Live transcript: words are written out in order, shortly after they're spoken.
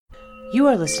You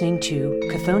are listening to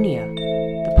Chthoniya,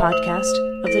 the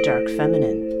podcast of the Dark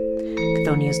Feminine.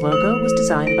 Chthoniya's logo was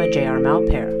designed by J.R.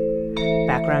 Malpair.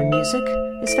 Background music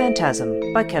is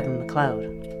Phantasm by Kevin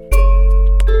MacLeod.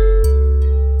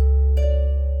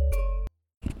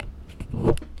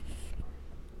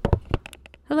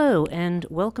 Hello, and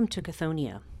welcome to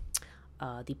Chthoniya,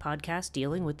 the podcast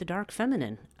dealing with the Dark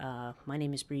Feminine. My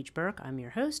name is Breege Burke. I'm your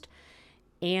host.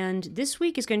 And this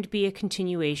week is going to be a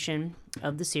continuation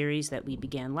of the series that we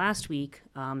began last week,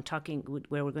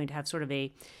 where we're going to have sort of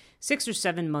a 6 or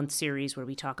 7 month series where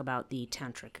we talk about the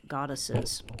Tantric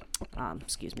goddesses.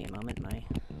 Excuse me a moment, my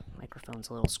microphone's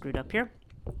a little screwed up here.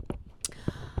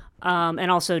 And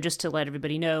also, just to let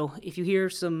everybody know, if you hear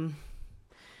some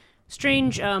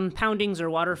strange poundings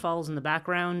or waterfalls in the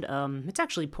background, it's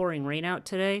actually pouring rain out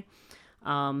today.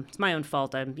 It's my own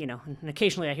fault. And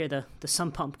occasionally I hear the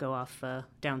sump pump go off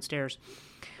downstairs,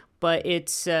 but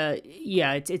it's my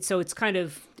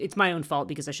own fault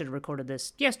because I should have recorded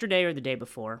this yesterday or the day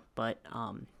before, but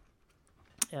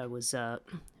it was a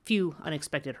few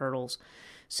unexpected hurdles.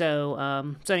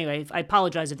 So anyway, I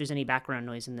apologize if there's any background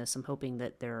noise in this. I'm hoping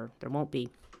that there won't be,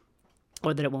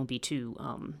 or that it won't be too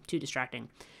distracting.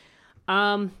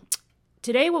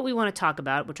 Today, what we want to talk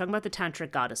about, we're talking about the Tantric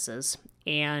goddesses,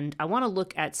 and I want to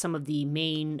look at some of the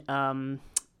main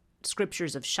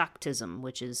scriptures of Shaktism,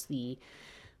 which is the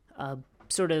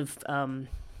sort of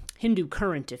Hindu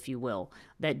current, if you will,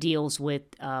 that deals with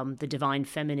the divine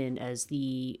feminine as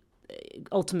the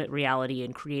ultimate reality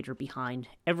and creator behind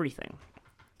everything.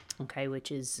 Okay,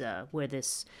 which is where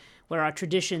our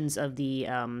traditions of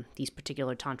these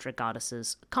particular Tantric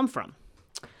goddesses come from.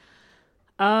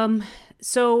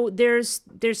 So there's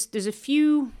a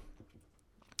few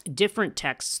different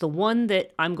texts. The one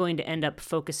that I'm going to end up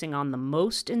focusing on the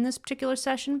most in this particular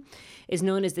session is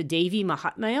known as the Devi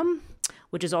Mahatmyam,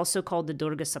 which is also called the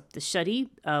Durga Saptashati,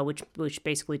 which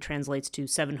basically translates to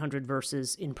 700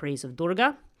 verses in praise of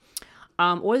Durga,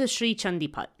 or the Sri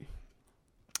Chandi Path.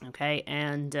 Okay,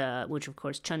 and which of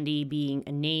course Chandi being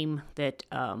a name that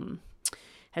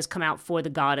has come out for the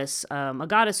goddess, a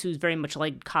goddess who's very much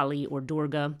like Kali or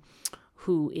Durga,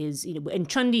 who is, and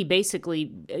Chandi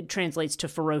basically translates to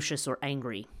ferocious or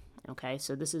angry. Okay,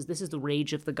 so this is the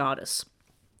rage of the goddess,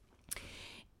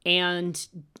 and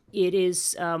it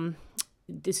is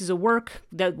this is a work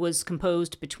that was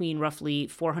composed between roughly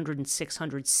 400 and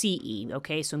 600 CE.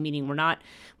 Okay, so meaning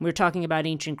we're talking about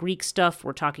ancient Greek stuff.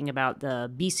 We're talking about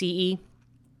the BCE,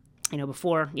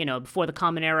 before the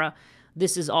Common Era.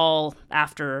 This is all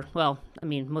after,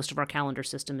 most of our calendar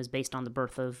system is based on the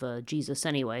birth of Jesus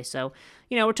anyway. So,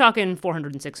 we're talking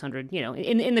 400 and 600,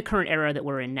 in the current era that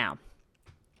we're in now.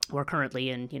 We're currently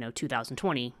in,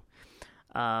 2020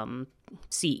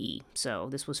 CE. So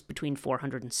this was between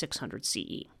 400 and 600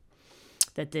 CE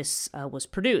that this was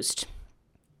produced.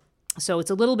 So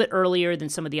it's a little bit earlier than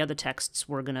some of the other texts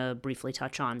we're going to briefly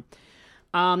touch on.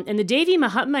 And the Devi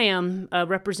Mahatmyam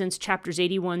represents chapters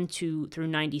 81 through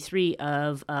 93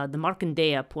 of the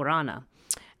Markandeya Purana.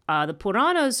 The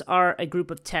Puranas are a group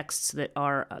of texts that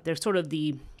they're sort of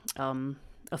the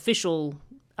official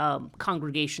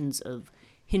congregations of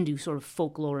Hindu sort of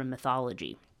folklore and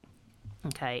mythology.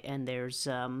 Okay, and there's,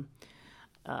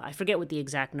 I forget what the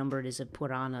exact number it is of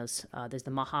Puranas. There's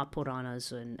the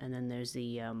Mahapuranas, and then there's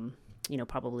the,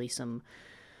 probably some,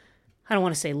 I don't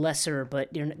want to say lesser, but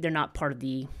they're not part of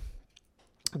the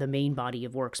main body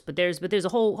of works. But there's a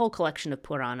whole collection of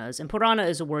Puranas, and Purana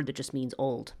is a word that just means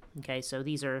old. Okay, so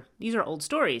these are old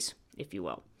stories, if you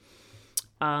will,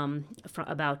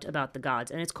 about the gods,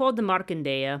 and it's called the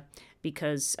Markandeya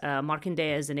because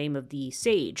Markandeya is the name of the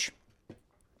sage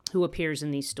who appears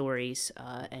in these stories,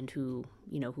 and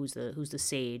who's the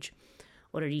sage,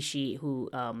 or rishi, who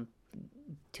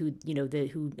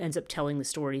ends up telling the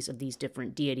stories of these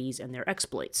different deities and their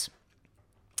exploits.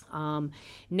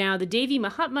 Now, the Devi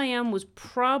Mahatmyam was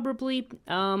probably,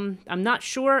 I'm not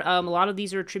sure, a lot of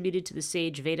these are attributed to the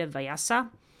sage Veda Vyasa.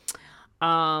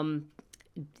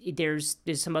 There's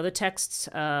some other texts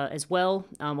as well,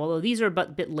 although these are a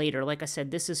bit later. Like I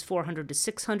said, this is 400 to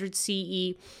 600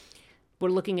 CE. We're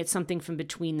looking at something from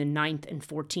between the 9th and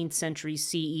 14th century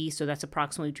CE, so that's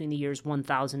approximately between the years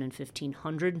 1000 and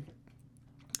 1500.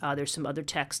 There's some other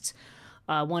texts.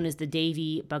 One is the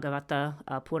Devi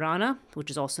Bhagavatam Purana, which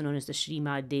is also known as the Sri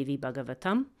Devi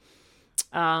Bhagavatam,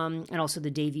 and also the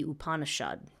Devi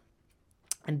Upanishad.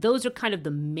 And those are kind of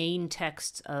the main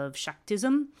texts of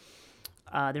Shaktism.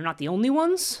 They're not the only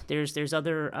ones. There's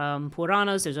other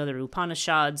Puranas, there's other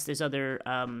Upanishads, there's other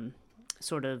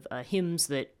sort of hymns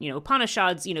that,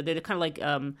 Upanishads, they're kind of like,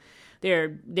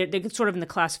 they're sort of in the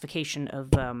classification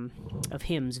of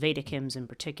hymns, Vedic hymns in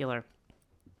particular.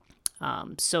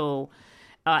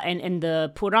 And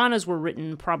the Puranas were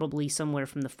written probably somewhere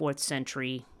from the 4th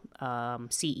century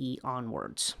CE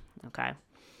onwards. Okay.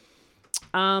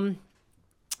 Now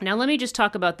let me just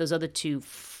talk about those other two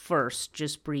first,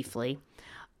 just briefly.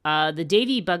 The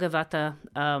Devi Bhagavata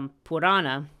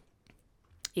Purana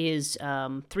is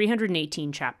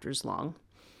 318 chapters long,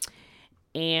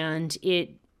 and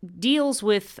it deals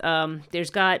with,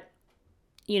 there's got,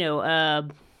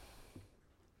 let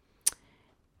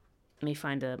me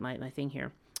find my thing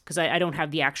here, because I don't have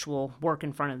the actual work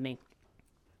in front of me,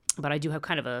 but I do have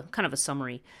kind of a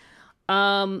summary.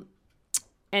 And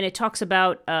it talks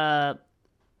about, the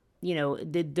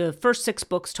first 6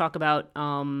 books talk about,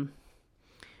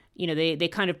 they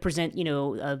kind of present,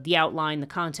 the outline, the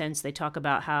contents. They talk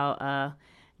about how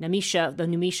the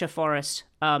Numisha forest,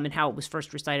 and how it was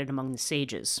first recited among the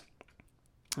sages.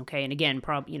 Okay, and again,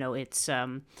 it's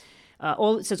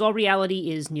it says all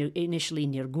reality is initially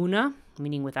nirguna,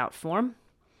 meaning without form.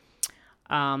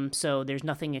 So there's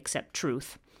nothing except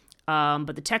truth.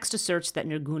 But the text asserts that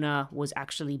nirguna was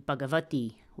actually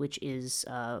Bhagavati, which is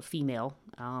female,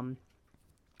 and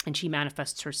she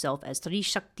manifests herself as Sri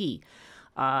Shakti,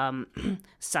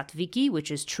 Sattviki,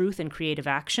 which is truth and creative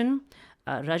action,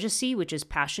 Rajasi, which is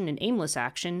passion and aimless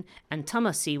action, and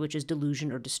Tamasi, which is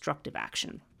delusion or destructive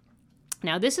action.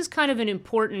 Now, this is kind of an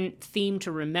important theme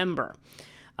to remember.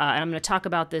 And I'm going to talk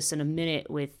about this in a minute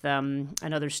with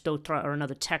another stotra or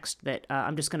another text that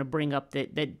I'm just going to bring up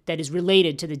that is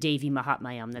related to the Devi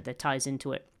Mahatmayam, that ties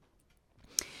into it.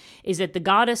 Is that the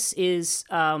goddess is,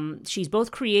 she's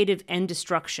both creative and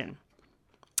destruction.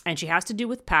 And she has to do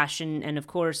with passion. And of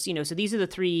course, so these are these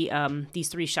three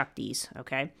Shaktis,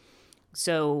 okay?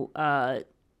 So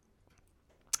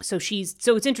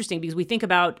it's interesting because we think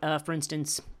about, for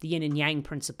instance, the yin and yang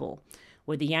principle,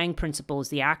 where the yang principle is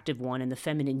the active one and the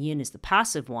feminine yin is the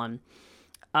passive one.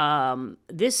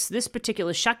 This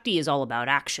particular Shakti is all about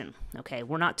action. Okay,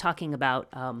 we're not talking about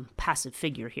passive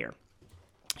figure here.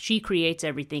 She creates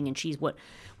everything, and she's what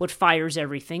fires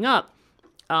everything up,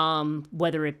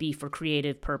 whether it be for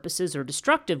creative purposes or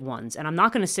destructive ones. And I'm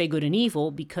not going to say good and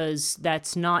evil because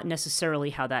that's not necessarily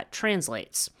how that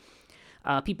translates.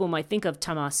 People might think of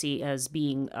tamasi as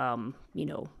being,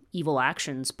 evil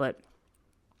actions, but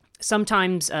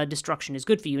sometimes destruction is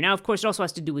good for you. Now, of course, it also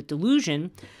has to do with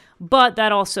delusion, but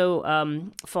that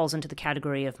also falls into the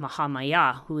category of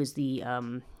Mahamaya, who is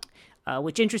the,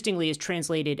 which interestingly is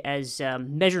translated as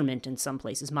measurement in some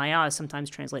places. Maya is sometimes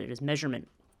translated as measurement.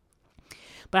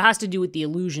 But it has to do with the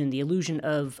illusion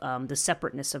of the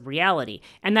separateness of reality.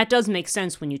 And that does make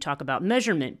sense when you talk about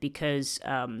measurement, because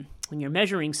when you're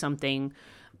measuring something,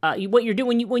 what you're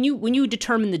doing when you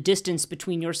determine the distance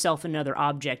between yourself and another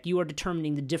object, you are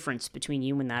determining the difference between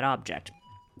you and that object.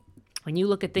 When you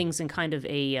look at things in kind of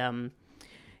a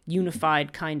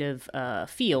unified kind of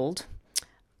field,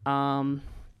 then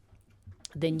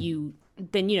you're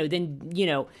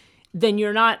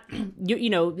not,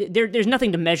 there's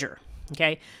nothing to measure.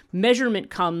 Okay, measurement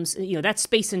comes, that's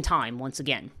space and time once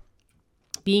again.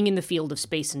 Being in the field of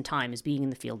space and time is being in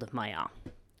the field of Maya.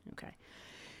 Okay,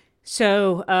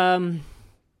 so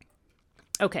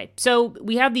so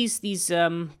we have these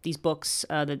books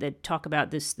that talk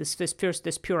about this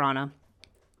Purana.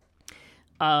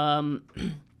 The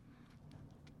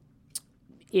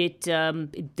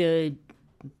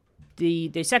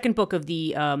second book of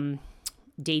the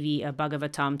Devi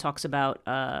Bhagavatam talks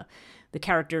about the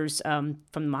characters from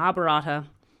the Mahabharata,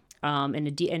 and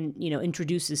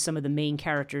introduces some of the main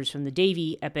characters from the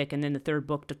Devi epic, and then the third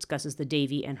book discusses the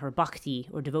Devi and her bhakti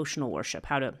or devotional worship,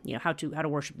 how to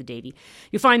worship the Devi.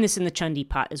 You find this in the Chandi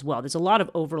Path as well. There's a lot of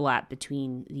overlap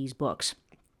between these books,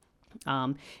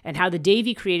 and how the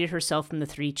Devi created herself from the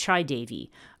 3 Chai Devi,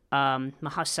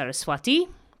 Mahasaraswati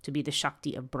to be the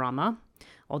Shakti of Brahma,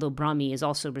 although Brahmi is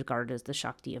also regarded as the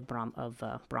Shakti of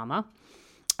Brahma.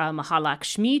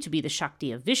 Mahalakshmi to be the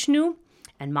Shakti of Vishnu,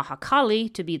 and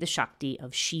Mahakali to be the Shakti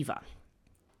of Shiva.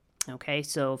 Okay,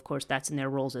 so of course that's in their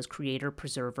roles as creator,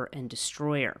 preserver, and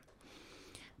destroyer.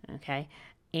 Okay,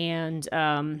 and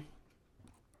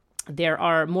there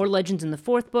are more legends in the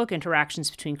 4th book,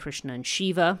 interactions between Krishna and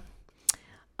Shiva.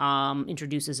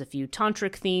 Introduces a few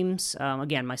tantric themes.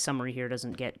 Again, my summary here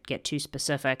doesn't get too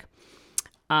specific.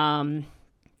 And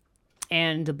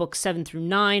the books 7 through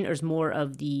 9 is more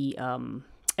of the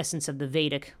essence of the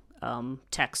Vedic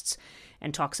texts,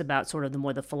 and talks about sort of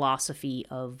the philosophy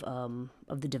of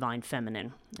the divine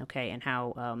feminine, okay, and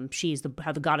how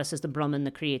how the goddess is the Brahman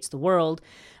that creates the world,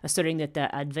 asserting that the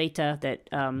Advaita, that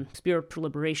spiritual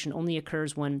liberation only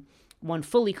occurs when one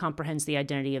fully comprehends the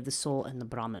identity of the soul and the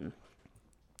Brahman.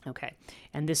 Okay.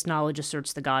 And this knowledge,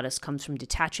 asserts the goddess, comes from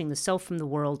detaching the self from the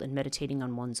world and meditating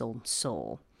on one's own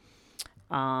soul.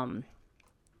 And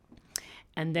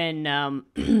then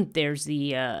there's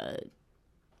the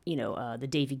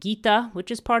Devi Gita, which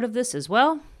is part of this as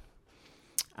well,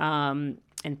 and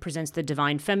presents the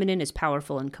divine feminine as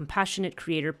powerful and compassionate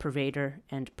creator, pervader,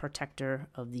 and protector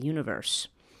of the universe.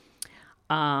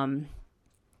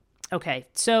 Okay,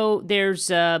 so there's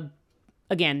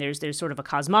there's sort of a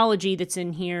cosmology that's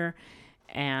in here,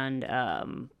 and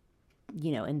and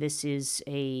this is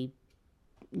and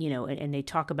they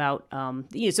talk about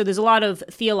so there's a lot of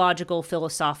theological,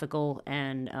 philosophical,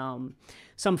 and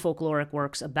some folkloric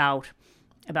works about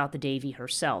the Devi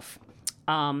herself.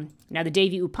 Now the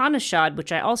Devi Upanishad,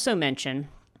 which I also mention,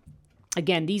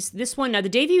 again, the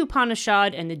Devi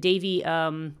Upanishad and the Devi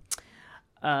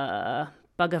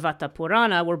Bhagavata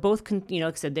Purana were both, like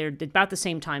I said, they're about the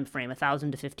same time frame,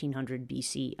 1000 to 1500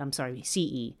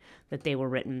 CE, that they were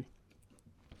written.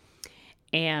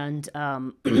 And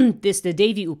the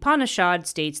Devi Upanishad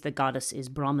states the goddess is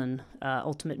Brahman,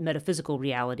 ultimate metaphysical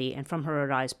reality, and from her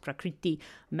arise Prakriti,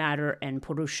 matter, and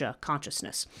Purusha,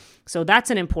 consciousness. So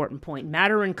that's an important point.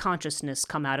 Matter and consciousness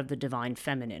come out of the divine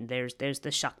feminine. There's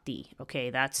the Shakti. Okay,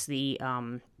 that's the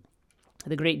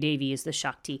great Devi is the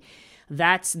Shakti.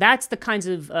 That's the kinds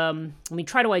of we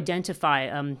try to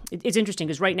identify. It's interesting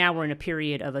because right now we're in a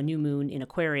period of a new moon in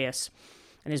Aquarius,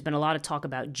 and there's been a lot of talk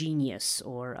about genius,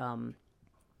 or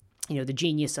the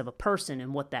genius of a person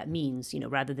and what that means.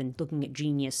 Rather than looking at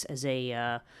genius as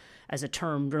a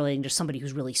term relating to somebody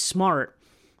who's really smart.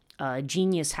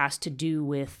 Genius has to do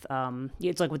with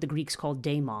it's like what the Greeks called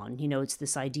daemon. It's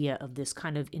this idea of this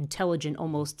kind of intelligent,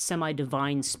 almost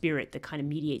semi-divine spirit that kind of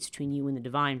mediates between you and the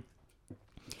divine.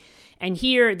 And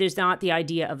here, there's not the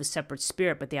idea of a separate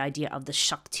spirit, but the idea of the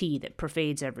Shakti that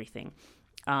pervades everything.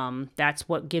 That's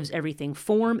what gives everything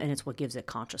form, and it's what gives it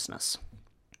consciousness.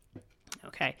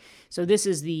 Okay, so this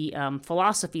is the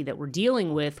philosophy that we're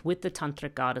dealing with the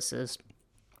Tantric goddesses,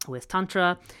 with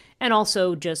Tantra, and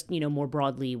also just, more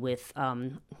broadly with,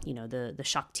 the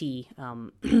Shakti,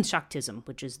 Shaktism,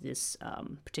 which is this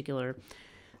particular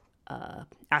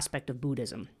aspect of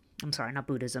Buddhism. I'm sorry, not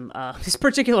Buddhism, this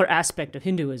particular aspect of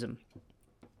Hinduism.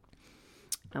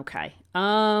 Okay.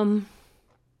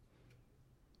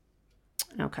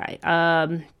 Okay.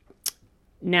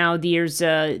 Now there's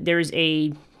an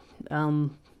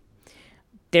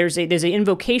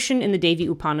invocation in the Devi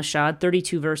Upanishad,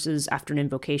 32 verses after an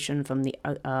invocation from the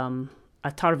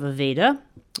Atharva Veda.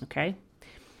 Okay.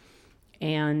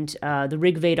 And the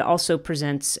Rig Veda also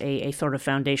presents a sort of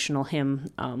foundational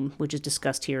hymn, which is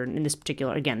discussed here in this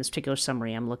particular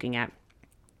summary I'm looking at.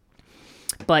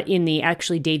 But in the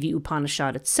actually Devi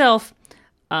Upanishad itself,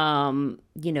 the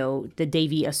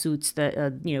Devi Asuts,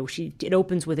 it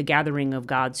opens with a gathering of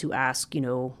gods who ask,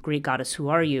 great goddess, who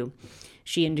are you?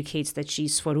 She indicates that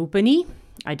she's Swarupani,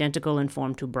 identical in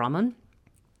form to Brahman.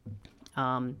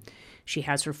 She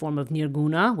has her form of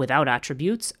Nirguna, without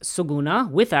attributes,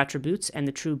 Suguna, with attributes, and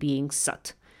the true being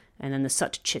Sat. And then the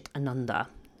Sat Chit Ananda,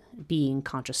 being,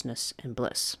 consciousness, and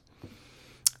bliss.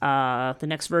 The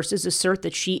next verses assert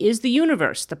that she is the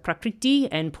universe, the Prakriti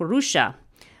and Purusha,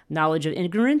 knowledge of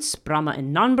ignorance, Brahma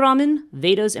and non-Brahman,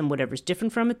 Vedas and whatever's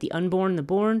different from it, the unborn, the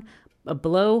born,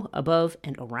 below, above,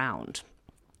 and around.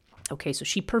 Okay, so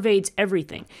she pervades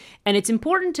everything. And it's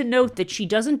important to note that she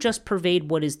doesn't just pervade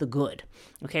what is the good.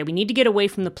 Okay, we need to get away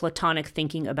from the Platonic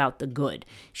thinking about the good.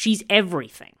 She's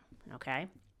everything, okay?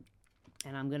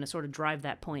 And I'm going to sort of drive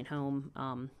that point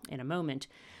home in a moment.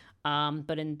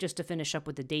 But just to finish up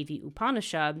with the Devi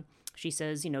Upanishad, she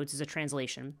says, this is a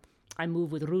translation. I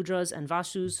move with Rudras and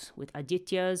Vasus, with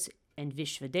Adityas and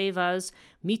Vishvadevas,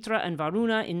 Mitra and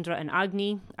Varuna, Indra and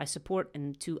Agni. I support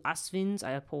and two Asvins.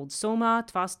 I uphold Soma,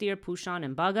 Tvastir, Pushan,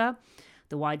 and Bhaga,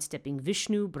 the wide-stepping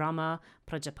Vishnu, Brahma,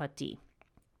 Prajapati.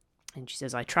 And she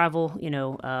says, I travel,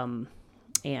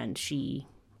 and she...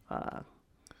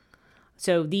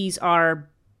 so these are...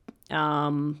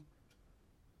 and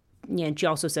she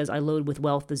also says, I load with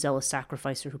wealth the zealous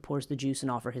sacrificer who pours the juice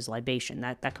and offer his libation.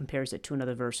 That compares it to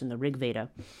another verse in the Rig Veda.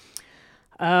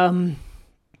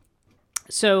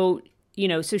 So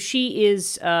she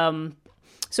is,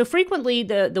 so frequently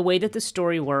the way that the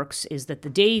story works is that the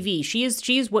Devi, she's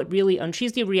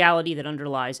the reality that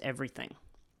underlies everything.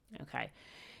 Okay.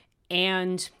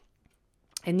 And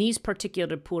in these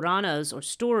particular Puranas or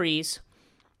stories,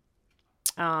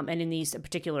 and in these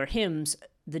particular hymns,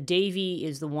 the Devi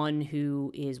is the one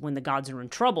who is when the gods are in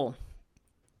trouble,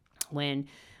 when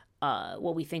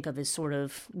what we think of as sort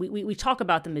of, we talk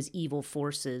about them as evil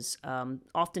forces.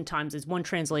 Oftentimes, there's one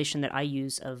translation that I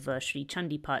use of Sri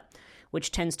Chandi Path,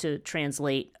 which tends to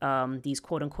translate these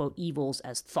quote-unquote evils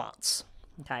as thoughts,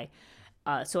 okay?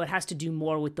 So it has to do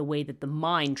more with the way that the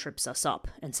mind trips us up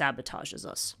and sabotages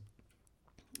us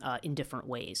in different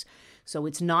ways. So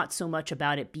it's not so much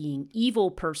about it being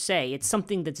evil per se. It's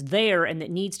something that's there and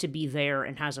that needs to be there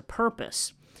and has a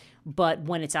purpose. But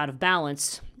when it's out of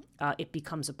balance, it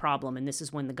becomes a problem. And this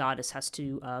is when the goddess has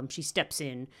to, she steps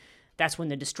in. That's when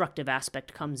the destructive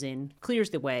aspect comes in, clears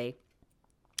the way,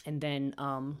 and then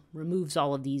removes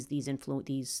all of these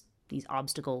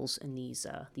obstacles and these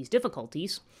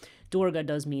difficulties. Durga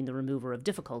does mean the remover of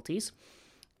difficulties.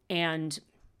 And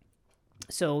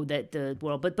so that the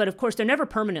world, but of course they're never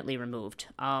permanently removed.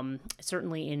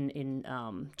 Certainly in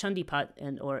Chandi Path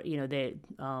or Devi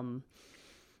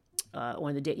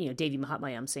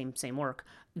Mahatmayam, same work.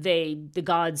 The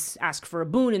gods ask for a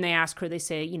boon, and they ask her. They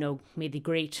say, may the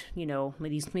great,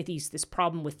 this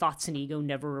problem with thoughts and ego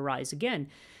never arise again.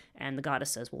 And the goddess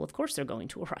says, well, of course they're going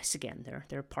to arise again.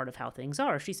 They're part of how things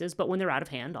are. She says, but when they're out of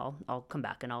hand, I'll come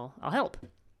back and I'll help.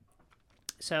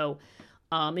 So,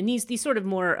 in these sort of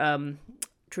more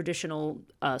traditional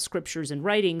scriptures and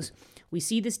writings, we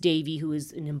see this Devi who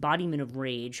is an embodiment of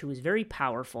rage, who is very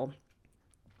powerful,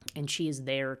 and she is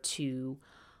there to,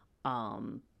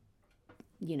 her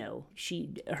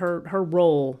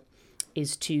role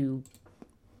is to.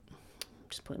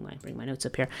 Just bring my notes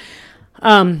up here.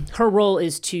 Her role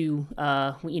is to,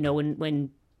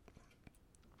 when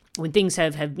things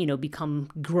have become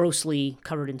grossly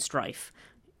covered in strife,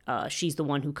 she's the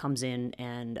one who comes in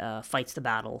and fights the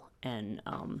battle and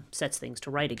sets things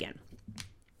to right again.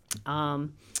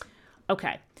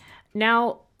 Okay,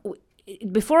 now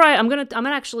before I'm gonna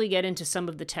actually get into some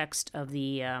of the text of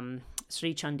the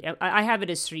Sri Chandi. I have it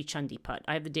as Sri Chandi Path.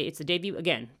 I have it's the Devi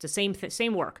again. It's the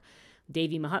same work.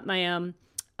 Devi Mahatmayam,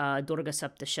 Durga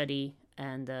Saptashati,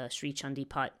 and the Sri Chandi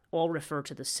Path all refer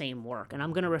to the same work. And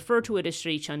I'm going to refer to it as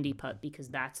Sri Chandi Path because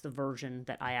that's the version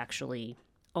that I actually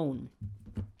own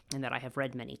and that I have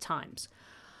read many times.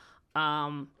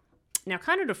 Now,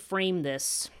 kind of to frame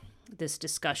this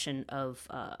discussion of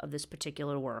this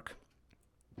particular work,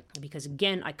 because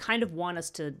again, I kind of want us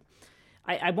to,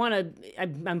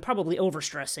 I'm probably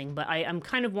overstressing, but I'm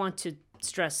kind of want to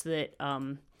stress that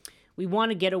we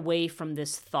want to get away from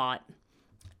this thought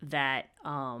that,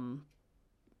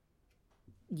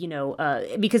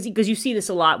 because you see this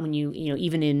a lot when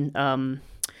even in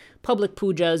public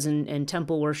pujas and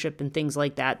temple worship and things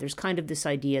like that, there's kind of this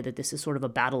idea that this is sort of a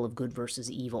battle of good versus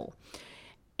evil.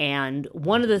 And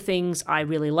one of the things I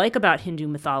really like about Hindu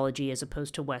mythology as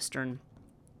opposed to Western,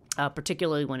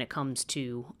 particularly when it comes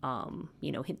to,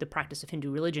 the practice of Hindu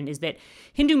religion, is that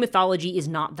Hindu mythology is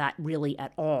not that really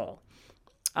at all.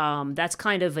 That's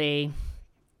kind of a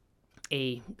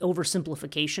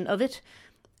oversimplification of it.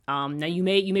 Now you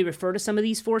may refer to some of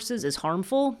these forces as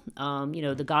harmful.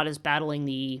 The goddess battling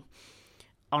the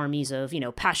armies of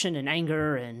passion and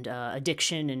anger and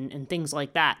addiction and things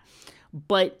like that.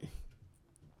 But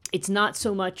it's not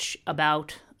so much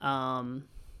about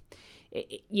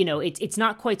it's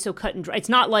not quite so cut and dry. It's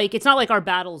not like our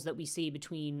battles that we see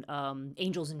between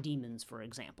angels and demons, for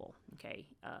example. Okay,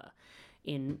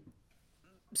 in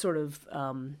sort of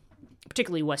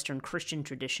particularly Western Christian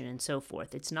tradition and so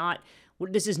forth.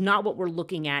 This is not what we're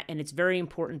looking at, and it's very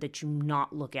important that you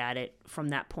not look at it from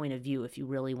that point of view if you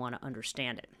really want to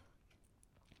understand it.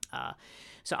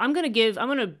 So I'm going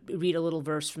to read a little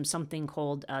verse from something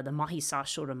called the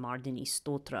Mahisasura Mardini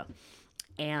Stotra.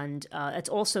 And it's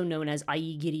also known as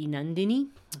Ayigiri Nandini.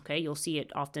 Okay, you'll see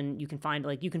it often. You can find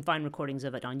recordings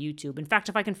of it on YouTube. In fact,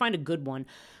 if I can find a good one,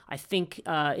 I think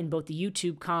in both the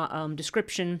YouTube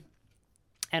description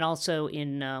and also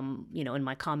in in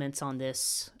my comments on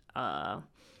this, I'm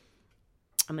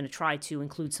going to try to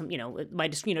include some my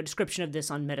description of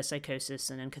this on metapsychosis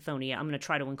and in Cathonia. I'm going to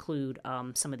try to include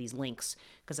some of these links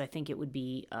because I think it would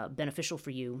be beneficial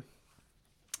for you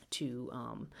to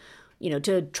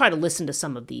to try to listen to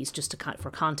some of these just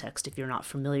for context if you're not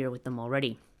familiar with them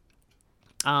already.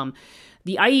 The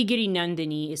Ayigiri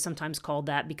Nandini is sometimes called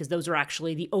that because those are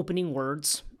actually the opening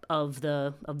words of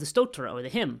the stotra or the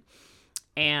hymn.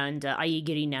 And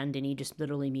Ayigiri Nandini just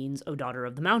literally means, O daughter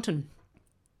of the mountain.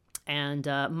 And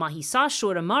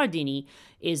Mahisasura Mardini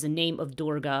is the name of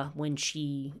Durga when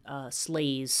she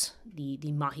slays the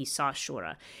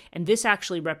Mahisasura. And this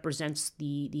actually represents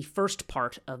the first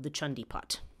part of the Chandi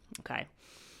Path. Okay.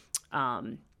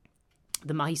 The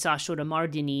Mahisasura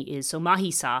Mardini is, so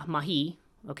Mahi,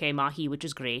 okay, Mahi, which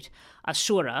is great,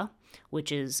 Ashura,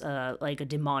 which is like a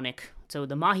demonic. So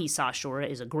the Mahisasura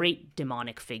is a great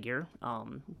demonic figure.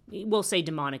 We'll say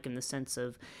demonic in the sense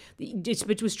of,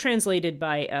 it was translated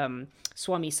by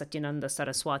Swami Satyananda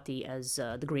Saraswati as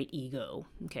the great ego.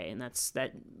 Okay, and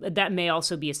that may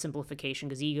also be a simplification,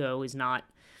 because ego is not,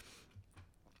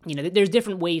 there's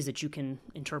different ways that you can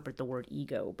interpret the word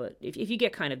ego, but if you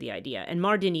get kind of the idea. And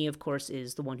Mardini, of course,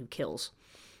 is the one who kills.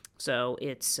 So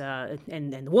it's,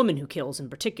 and the woman who kills in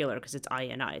particular, because it's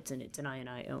I-N-I, it's an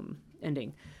I-N-I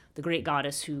ending. The great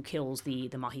goddess who kills the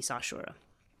Mahisasura.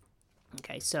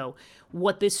 Okay, so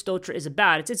what this stotra is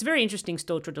about, it's a very interesting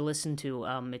stotra to listen to.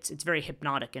 It's very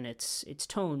hypnotic in its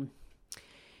tone.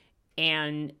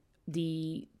 And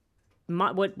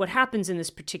what happens in this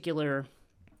particular,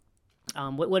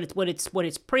 what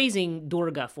it's praising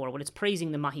Durga for, what it's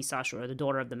praising the Mahisasura, the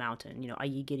daughter of the mountain,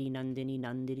 Ayigiri Nandini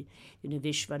Nandini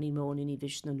Vishvani Monini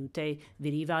Vishnanute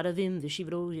Virivadavim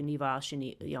Vishivro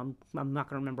Nivashini. I'm not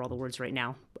going to remember all the words right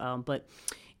now, but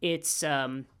it's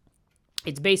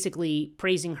basically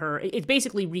praising her. It's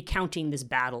basically recounting this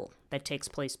battle that takes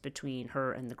place between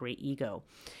her and the great ego.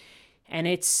 And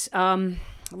it's,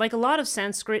 like a lot of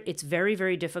Sanskrit, it's very,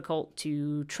 very difficult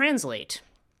to translate.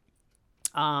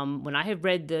 When I have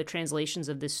read the translations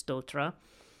of this stotra,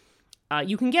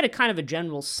 you can get a kind of a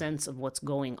general sense of what's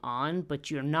going on, but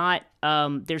you're not,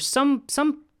 there's some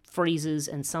phrases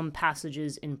and some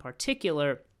passages in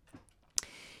particular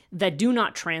that do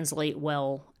not translate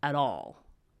well at all.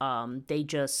 They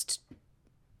just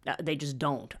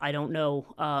don't. I don't know.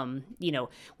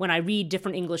 When I read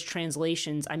different English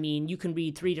translations, I mean, you can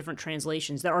read 3 different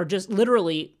translations that are just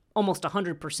literally almost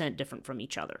 100% different from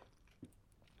each other.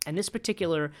 And this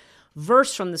particular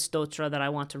verse from the stotra that I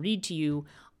want to read to you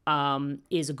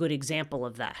is a good example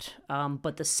of that.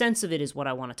 But the sense of it is what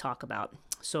I want to talk about.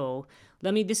 So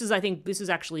I think this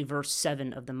is actually verse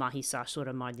 7 of the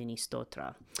Mahisasura Mardini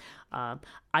stotra.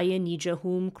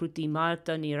 Ayanijahum kruti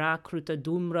marta nirakruta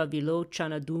dumra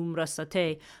vilochana dumra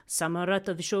sate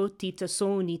samarata vishotita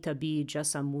sonita bija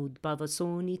samud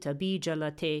bhavasonita bija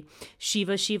late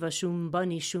shiva shiva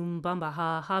shumbani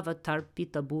shumbambaha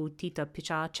havatarpita bhutita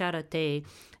pichacharate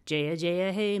jaya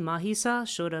jaya he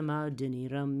Mahisasura Mardini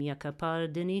ramya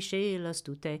kapardini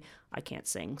shelastute. I can't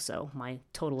sing, so my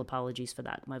total apologies for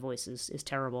that. My voice is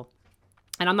terrible.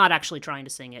 And I'm not actually trying to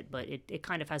sing it, but it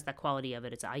kind of has that quality of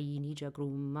it. It's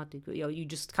you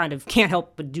just kind of can't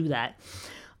help but do that.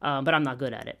 But I'm not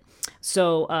good at it.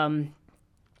 So what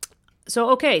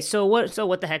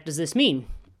the heck does this mean?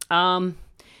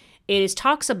 It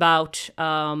talks about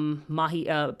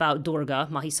about Durga,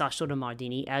 Mahisasura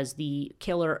Mardini, as the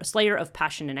slayer of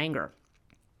passion and anger.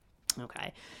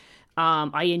 Okay.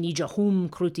 Ayanija hum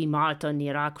kruti marta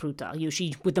nirakruta.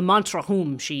 She, with the mantra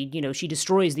hum, she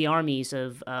destroys the armies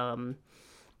of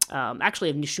actually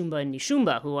of Nishumba and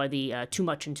Nishumba, who are the too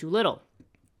much and too little.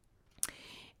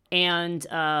 And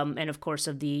of course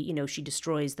of the, she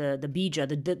destroys the bija,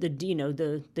 the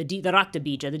rakta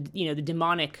bija, the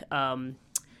demonic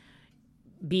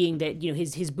being that,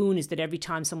 his boon is that every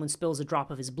time someone spills a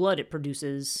drop of his blood, it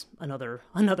produces another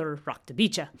rakta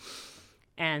bija.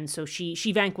 And so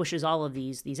she vanquishes all of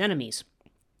these enemies.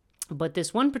 But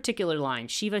this one particular line,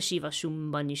 Shiva Shiva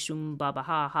Shumba Nishumba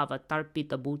Baha Hava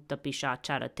Tarpita Bhuta Pisha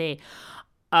Charate,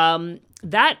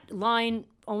 that line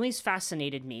always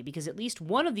fascinated me, because at least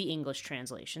one of the English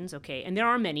translations, okay, and there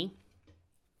are many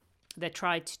that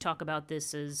try to talk about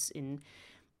this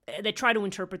that try to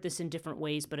interpret this in different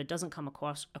ways, but it doesn't come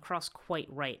across quite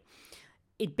right.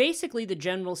 It basically, the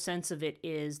general sense of it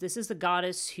is, this is the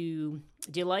goddess who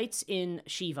delights in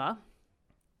Shiva,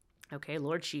 okay,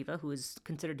 Lord Shiva, who is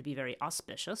considered to be very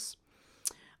auspicious.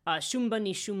 Shumba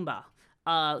Nishumba.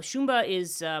 Shumba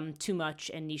is too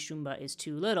much and Nishumba is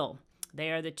too little.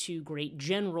 They are the 2 great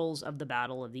generals of the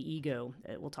battle of the ego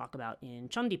that we'll talk about in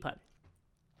Chandi Path.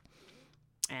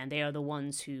 And they are the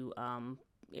ones who,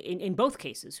 in both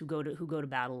cases, who go to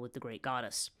battle with the great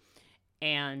goddess.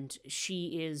 And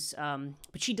she is,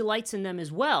 but she delights in them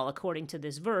as well, according to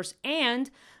this verse.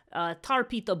 And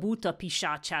tarpita bhuta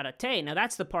pisha charate. Now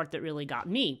that's the part that really got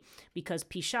me, because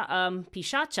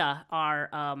pishacha are,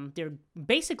 they're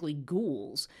basically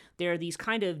ghouls. They're these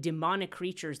kind of demonic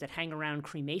creatures that hang around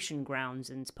cremation grounds,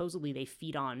 and supposedly they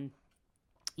feed on,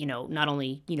 not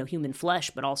only, human flesh,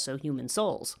 but also human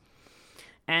souls.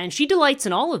 And she delights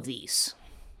in all of these.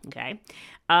 Okay.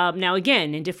 Now,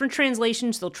 again, in different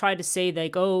translations, they'll try to say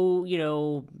like,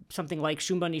 something like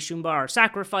Shumba Nishumba are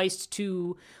sacrificed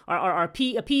to,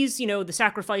 appease, the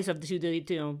sacrifice of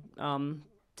to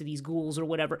these ghouls or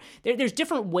whatever. There's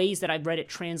different ways that I've read it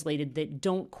translated that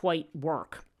don't quite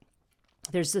work.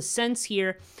 There's a sense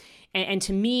here, and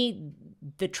to me,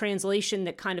 the translation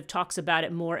that kind of talks about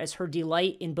it more as her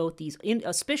delight in both these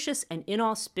auspicious and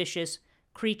inauspicious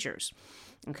creatures.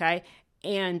 Okay.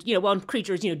 And,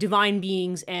 creatures, divine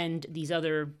beings and these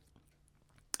other,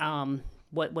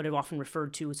 what are often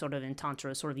referred to sort of in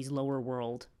Tantra as sort of these lower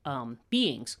world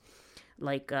beings,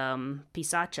 like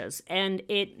pisachas. And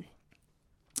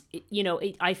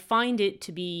I find it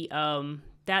to be,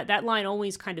 that line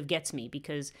always kind of gets me,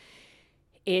 because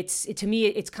to me,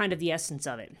 it's kind of the essence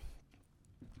of it.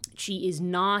 She is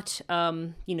not,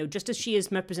 just as she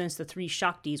represents the three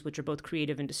Shaktis, which are both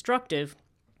creative and destructive,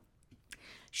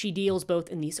 she deals both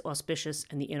in the auspicious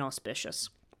and the inauspicious.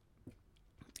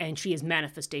 And she is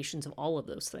manifestations of all of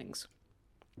those things.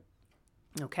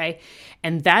 Okay?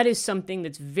 And that is something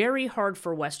that's very hard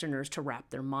for Westerners to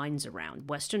wrap their minds around.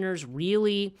 Westerners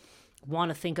really want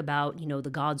to think about, the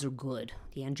gods are good.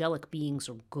 The angelic beings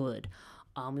are good.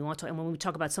 And when we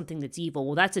talk about something that's evil,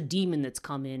 well, that's a demon that's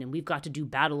come in, and we've got to do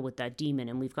battle with that demon,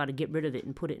 and we've got to get rid of it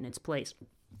and put it in its place.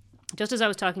 Just as I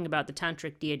was talking about the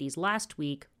tantric deities last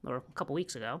week, or a couple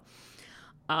weeks ago,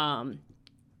 and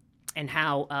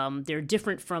how they're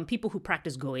different from people who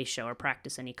practice goetia or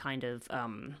practice any kind of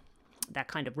that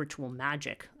kind of ritual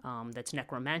magic that's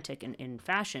necromantic in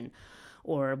fashion,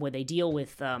 or where they deal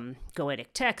with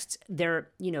goetic texts. They're,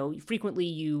 frequently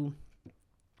you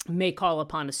may call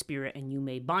upon a spirit and you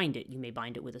may bind it. You may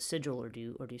bind it with a sigil or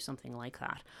do something like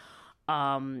that.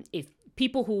 If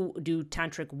people who do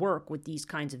tantric work with these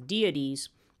kinds of deities,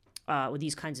 with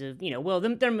these kinds of, they're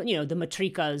the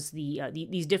matrikas,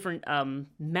 these different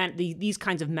these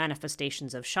kinds of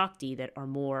manifestations of Shakti that are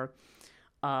more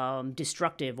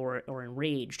destructive or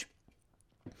enraged.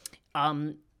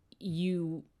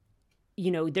 You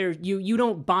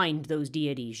don't bind those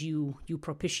deities. You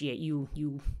propitiate.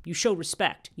 You show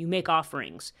respect. You make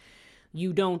offerings.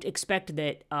 You don't expect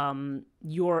that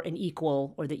you're an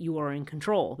equal or that you are in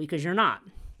control, because you're not.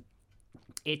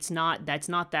 That's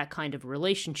not that kind of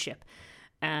relationship.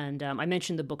 And I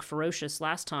mentioned the book Ferocious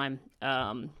last time,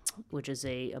 which is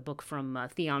a book from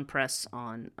Theon Press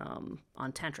on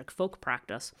tantric folk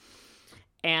practice.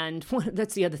 And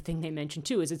that's the other thing they mention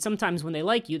too, is that sometimes when they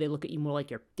like you, they look at you more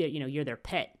like you're their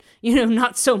pet,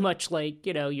 not so much like,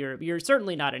 you're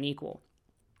certainly not an equal.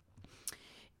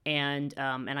 And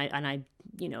I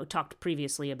talked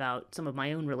previously about some of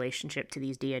my own relationship to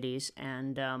these deities,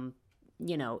 and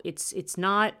it's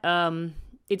not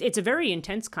it's a very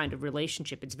intense kind of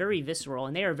relationship. It's very visceral,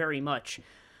 and they are very much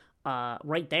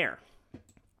right there.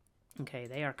 Okay,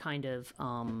 they are kind of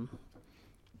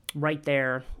right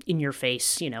there in your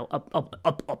face,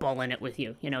 up all in it with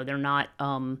you. They're not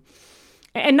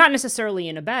and not necessarily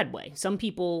in a bad way. Some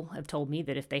people have told me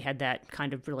that if they had that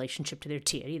kind of relationship to their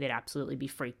deity, they'd absolutely be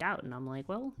freaked out. And I'm like,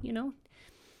 well,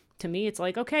 to me, it's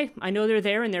like, okay, I know they're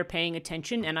there and they're paying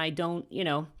attention, and I don't,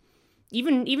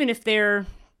 even if they're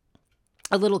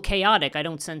a little chaotic, I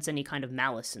don't sense any kind of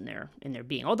malice in their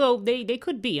being. Although they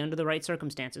could be, under the right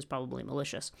circumstances, probably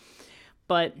malicious.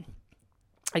 But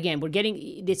again,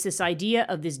 it's this idea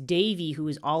of this Devi who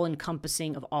is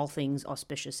all-encompassing of all things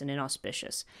auspicious and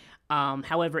inauspicious.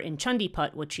 However, in Chandi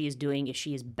Path, what she is doing is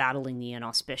she is battling the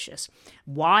inauspicious.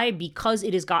 Why? Because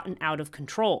it has gotten out of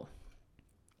control.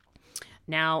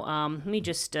 Now, let me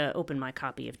just open my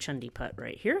copy of Chandi Path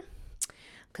right here,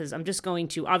 because I'm just going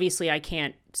to, obviously I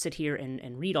can't sit here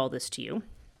and read all this to you.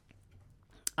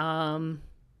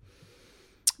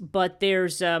 But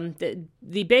there's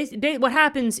what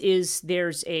happens is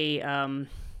there's a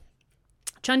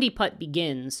Chandi Path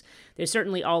begins. There's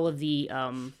certainly all of the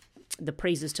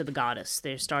praises to the goddess.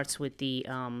 There starts with the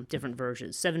different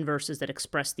verses, 7 verses that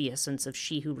express the essence of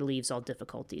she who relieves all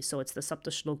difficulties. So it's the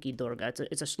Saptashloki Durga.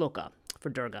 It's a shloka for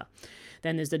Durga.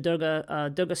 Then there's the Durga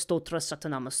Stotra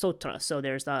Satanama Stotra. So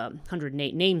there's the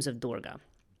 108 names of Durga,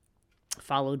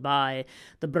 followed by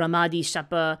the Brahmadi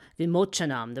Shapa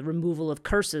Vimochanam, the removal of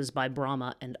curses by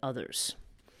Brahma and others.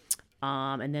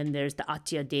 And then there's the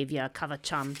Atya Devya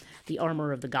Kavacham, the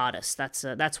armor of the goddess.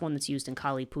 That's one that's used in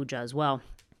Kali Puja as well.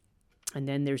 And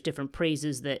then there's different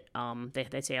praises that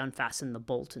they say unfasten the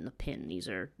bolt and the pin. These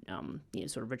are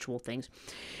sort of ritual things.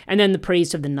 And then the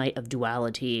praise of the night of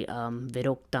duality,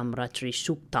 Viroktam Ratri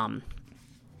Suktam.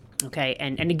 Okay,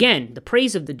 and again, the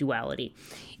praise of the duality.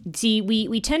 See,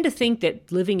 we tend to think that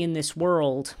living in this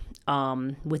world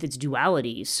with its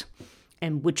dualities,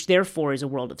 and which therefore is a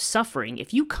world of suffering,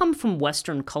 if you come from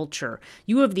Western culture,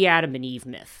 you have the Adam and Eve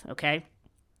myth, okay?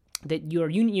 That you're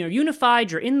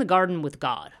unified, you're in the garden with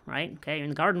God, right? Okay, you're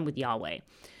in the garden with Yahweh.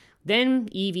 Then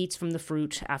Eve eats from the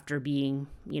fruit after being,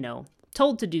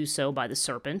 told to do so by the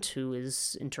serpent, who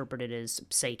is interpreted as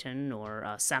Satan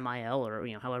or Samael, or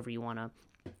however you want to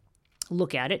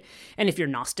look at it. And if you're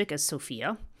Gnostic, as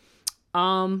Sophia.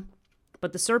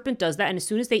 But the serpent does that, and as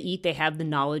soon as they eat, they have the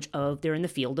knowledge of, they're in the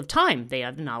field of time. They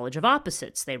have the knowledge of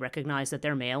opposites. They recognize that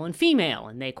they're male and female,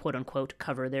 and they, quote unquote,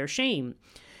 cover their shame.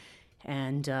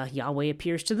 And Yahweh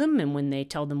appears to them, and when they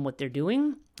tell them what they're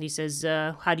doing, he says,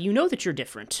 how do you know that you're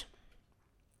different?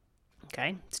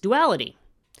 Okay, it's duality.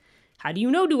 How do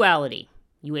you know duality?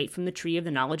 You ate from the tree of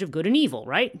the knowledge of good and evil,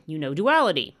 right? You know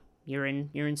duality. You're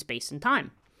in space and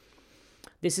time.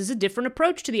 This is a different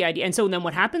approach to the idea. And so then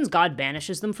what happens? God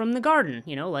banishes them from the garden,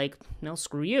 like, no,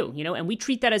 screw you, and we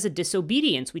treat that as a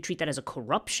disobedience. We treat that as a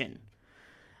corruption.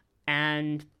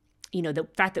 And, the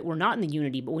fact that we're not in the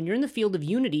unity, but when you're in the field of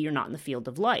unity, you're not in the field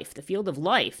of life. The field of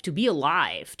life, to be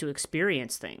alive, to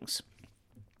experience things,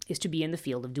 is to be in the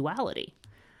field of duality.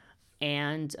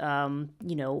 And,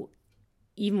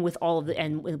 even with all of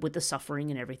and with the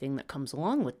suffering and everything that comes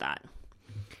along with that.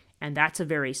 And that's a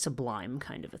very sublime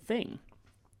kind of a thing.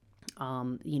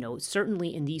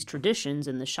 Certainly in these traditions,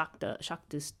 in the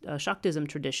Shaktism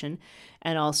tradition,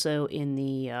 and also in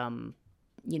the,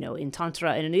 in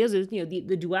Tantra, and it is,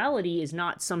 the duality is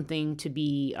not something to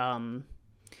be,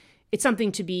 it's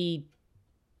something to be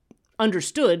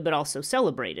understood, but also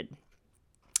celebrated.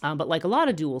 But like a lot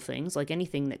of dual things, like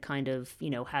anything that kind of,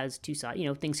 has two sides,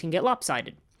 things can get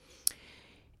lopsided.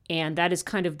 And that is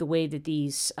kind of the way that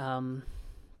these,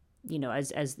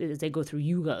 as they go through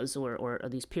yugas or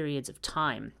these periods of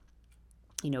time,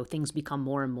 things become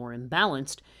more and more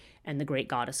imbalanced, and the great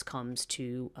goddess comes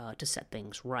to set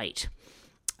things right.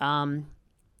 Now,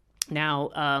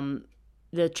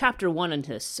 the chapter 1 in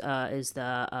this is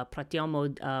the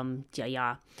Pratyamo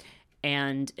Dhyaya,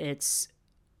 and it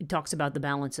talks about the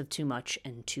balance of too much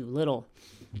and too little.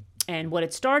 And what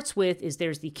it starts with is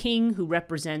there's the king who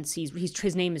represents,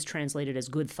 his name is translated as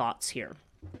good thoughts here.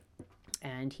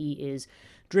 And he is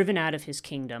driven out of his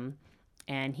kingdom,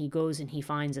 and he goes and he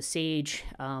finds a sage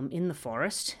in the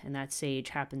forest, and that sage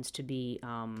happens to be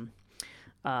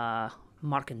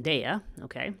Markandeya,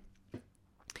 okay?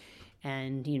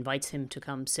 And he invites him to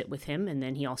come sit with him, and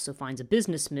then he also finds a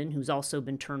businessman who's also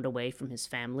been turned away from his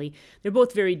family. They're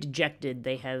both very dejected.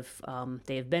 They have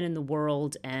been in the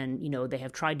world, and they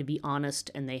have tried to be honest,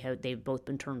 and they've both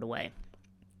been turned away.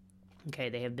 Okay,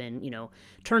 they have been,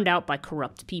 turned out by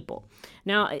corrupt people.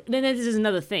 Now, then this is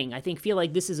another thing. I feel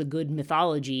like this is a good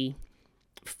mythology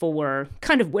for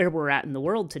kind of where we're at in the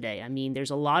world today. I mean,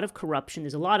 there's a lot of corruption.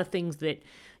 There's a lot of things that,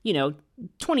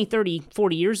 20, 30,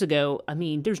 40 years ago, I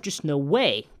mean, there's just no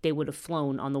way they would have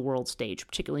flown on the world stage,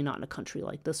 particularly not in a country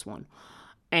like this one.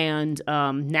 And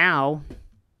now,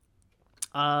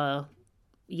 all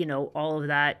of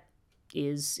that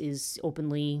is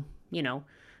openly,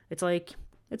 it's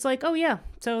like, oh yeah,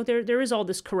 so there is all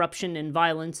this corruption and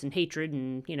violence and hatred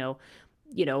and,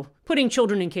 putting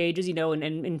children in cages,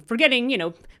 and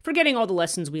forgetting all the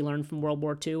lessons we learned from World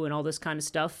War II and all this kind of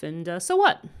stuff. And so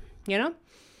what,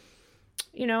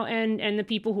 and the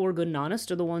people who are good and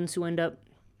honest are the ones who end up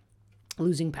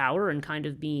losing power and kind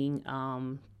of being,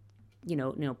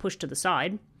 pushed to the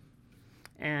side.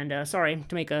 And sorry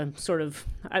to make a sort of,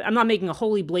 I'm not making a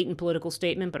wholly blatant political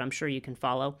statement, but I'm sure you can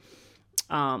follow.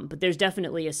 But there's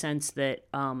definitely a sense that,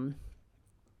 when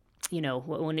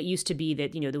it used to be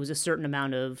that, there was a certain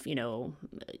amount of,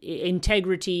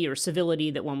 integrity or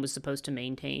civility that one was supposed to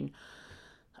maintain.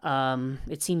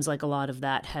 It seems like a lot of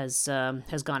that has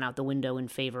gone out the window in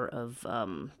favor of,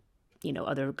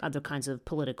 other kinds of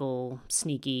political,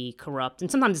 sneaky, corrupt,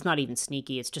 and sometimes it's not even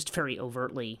sneaky. It's just very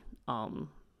overtly,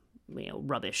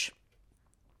 rubbish.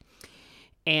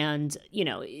 And,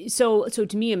 so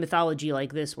to me, a mythology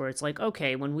like this, where it's like,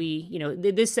 okay, when we,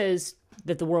 this says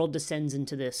that the world descends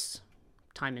into this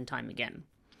time and time again.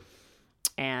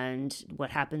 And what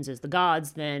happens is the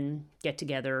gods then get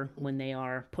together when they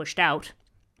are pushed out.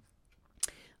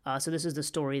 So this is the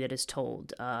story that is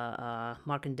told.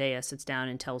 Markandeya sits down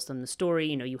and tells them the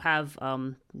story. You have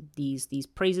these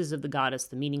praises of the goddess,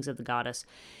 the meanings of the goddess.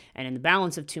 And in the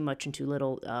balance of too much and too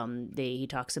little, he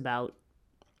talks about,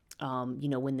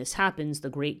 when this happens, the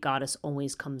great goddess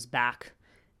always comes back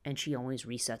and she always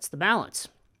resets the balance.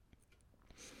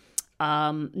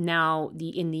 Now,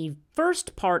 in the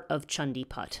first part of Chandi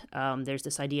Path, there's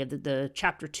this idea that the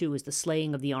chapter 2 is the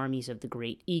slaying of the armies of the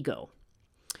great ego.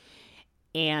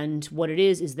 And what it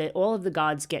is that all of the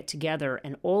gods get together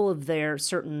and all of their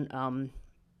certain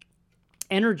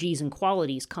energies and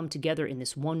qualities come together in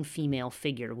this one female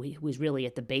figure who is really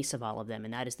at the base of all of them,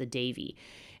 and that is the Devi.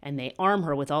 And they arm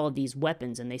her with all of these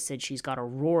weapons, and they said she's got a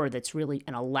roar that's really,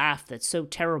 and a laugh that's so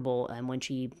terrible, and when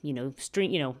she,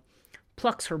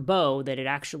 plucks her bow, that it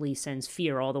actually sends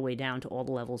fear all the way down to all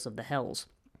the levels of the hells.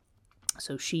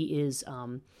 So she is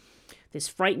this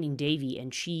frightening Devi,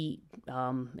 and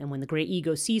and when the great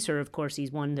ego sees her, of course,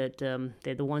 he's one that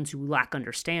they're the ones who lack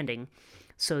understanding,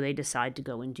 so they decide to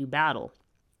go and do battle.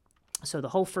 So the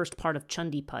whole first part of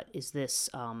Chandi Path is this.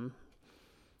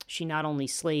 She not only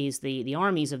slays the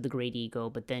armies of the great ego,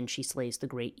 but then she slays the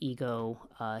great ego,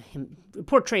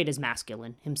 portrayed as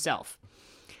masculine, himself.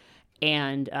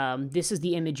 And this is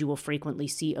the image you will frequently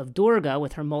see of Durga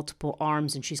with her multiple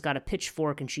arms, and she's got a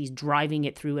pitchfork and she's driving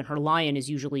it through, and her lion is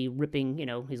usually ripping,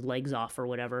 his legs off or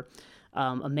whatever.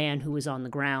 A man who is on the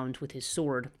ground with his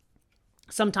sword.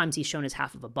 Sometimes he's shown as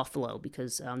half of a buffalo,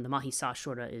 because the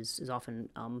Mahisasura is often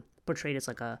portrayed as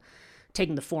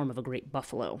taking the form of a great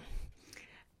buffalo.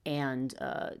 And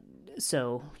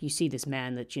so you see this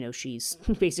man that, she's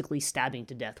basically stabbing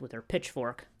to death with her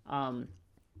pitchfork.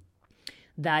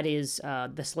 That is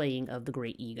the slaying of the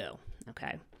great ego,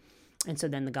 okay? And so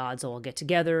then the gods all get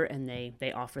together and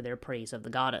they offer their praise of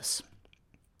the goddess.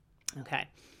 Okay.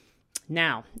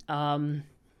 Now,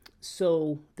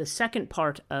 so the second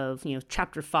part of,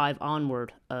 chapter 5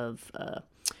 onward of,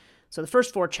 so the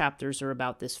first 4 chapters are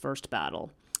about this first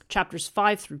battle. Chapters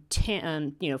 5 through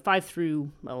 10, 5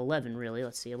 through 11, really.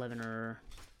 Let's see, 11 or,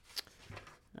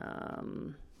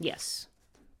 yes,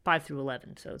 5 through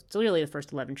 11. So it's really the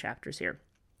first 11 chapters here.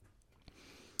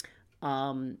 She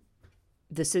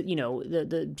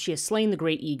has slain the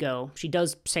great ego. She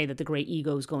does say that the great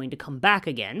ego is going to come back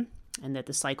again, and that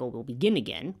the cycle will begin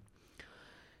again.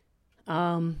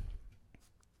 And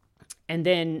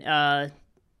then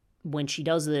when she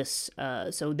does this,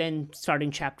 so then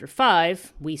starting chapter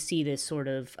 5, we see this sort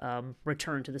of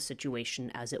return to the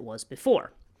situation as it was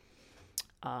before.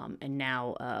 And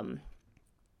now,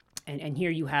 and here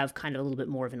you have kind of a little bit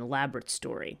more of an elaborate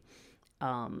story.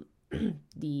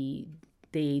 The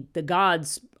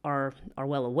gods are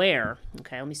well aware.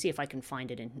 Okay, let me see if I can find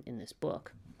it in this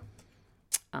book.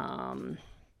 What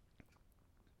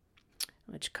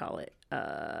you call it?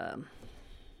 Let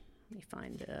me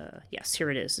find. Yes,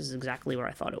 here it is. This is exactly where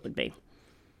I thought it would be.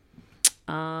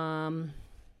 Yeah.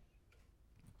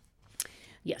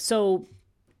 So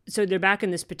they're back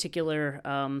in this particular,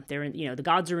 they're in, the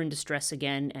gods are in distress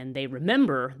again, and they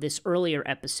remember this earlier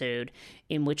episode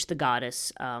in which the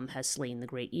goddess has slain the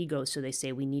great ego. So they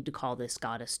say, we need to call this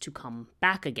goddess to come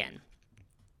back again.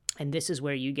 And this is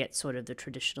where you get sort of the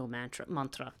traditional mantra.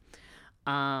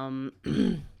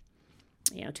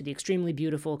 To the extremely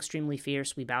beautiful, extremely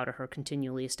fierce, we bow to her,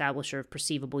 continually establisher of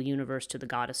perceivable universe, to the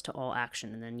goddess, to all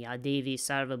action. And then Ya Devi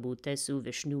Sarva Bhutesu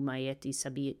Vishnu Mayeti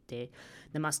Sabiyate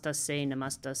Namastase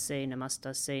Namastase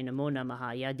Namastase Namo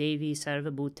Namaha Ya Devi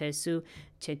Sarva Bhutesu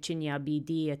Chechinya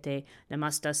Bidiyate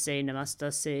Namastase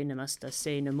Namastase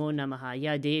Namastase Namo Namaha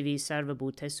Ya Devi Sarva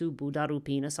Bhutesu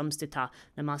Buddharupina Samstita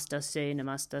Namastase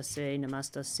Namastase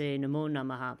Namastase Namo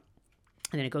Namaha.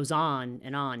 And then it goes on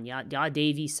and on. Ya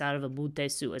Devi Sarva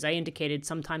Bhutesu. As I indicated,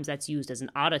 sometimes that's used as an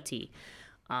arati,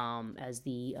 as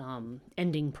the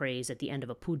ending praise at the end of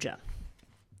a puja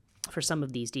for some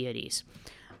of these deities.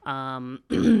 And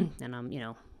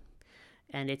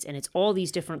it's all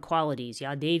these different qualities.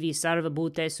 Ya Devi Sarva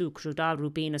Bhutesu Kshruta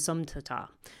Rupina Samtata.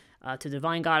 To the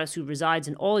divine goddess who resides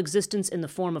in all existence in the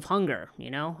form of hunger,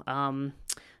 Chaya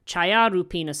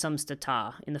Rupina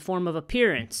Samstata, in the form of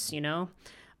appearance,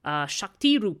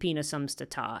 Shakti Rupina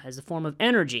Samstata, as a form of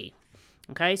energy.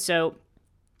 Okay, so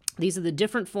these are the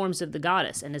different forms of the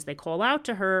goddess. And as they call out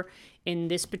to her in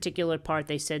this particular part,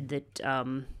 they said that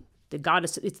the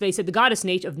goddess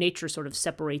of nature sort of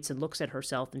separates and looks at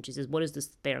herself, and she says, what is this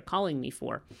they are calling me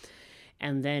for?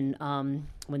 And then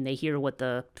when they hear what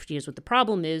the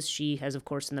problem is, she has, of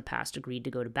course, in the past agreed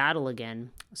to go to battle again.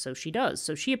 So she does.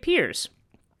 So she appears.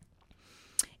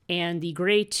 And the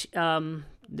great...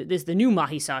 the new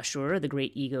Mahisasura, the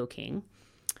great ego king,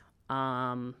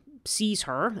 sees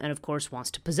her and, of course, wants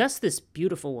to possess this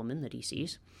beautiful woman that he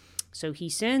sees. So he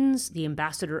sends the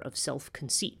ambassador of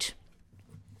self-conceit.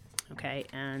 Okay,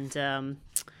 and let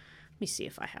me see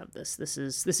if I have this. This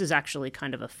is actually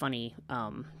kind of a funny,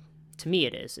 to me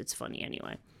it is. It's funny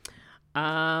anyway.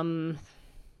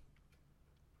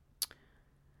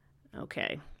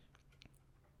 Okay.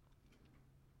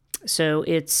 So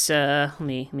it's, let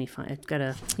me find, I've got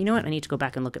to, you know what, I need to go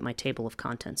back and look at my table of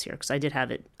contents here, because I did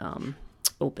have it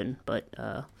open, but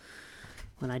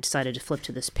when I decided to flip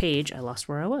to this page, I lost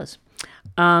where I was.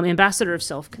 Ambassador of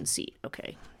self-conceit.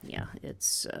 Okay, yeah,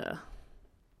 it's,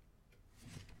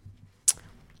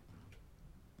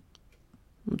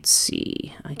 let's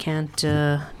see, I can't,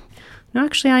 no,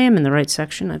 actually I am in the right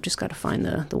section. I've just got to find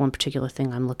the one particular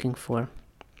thing I'm looking for.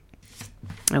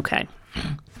 Okay.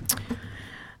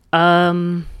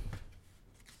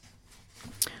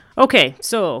 Okay,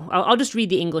 so I'll just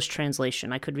read the English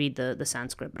translation. I could read the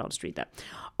Sanskrit, but I'll just read that.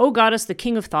 O goddess, the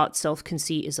king of thought,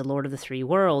 self-conceit, is the lord of the three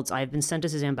worlds. I have been sent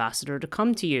as his ambassador to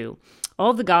come to you.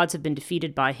 All the gods have been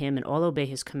defeated by him, and all obey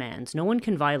his commands. No one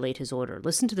can violate his order.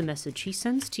 Listen to the message he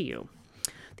sends to you.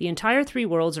 The entire three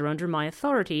worlds are under my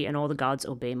authority, and all the gods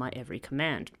obey my every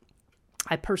command.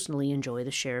 I personally enjoy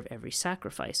the share of every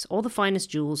sacrifice. All the finest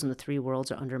jewels in the three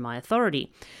worlds are under my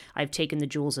authority. I have taken the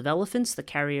jewels of elephants, the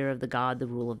carrier of the god, the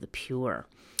rule of the pure.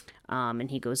 And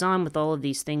he goes on with all of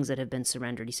these things that have been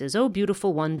surrendered. He says, "O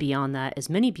beautiful one, beyond that, as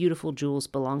many beautiful jewels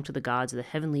belong to the gods, the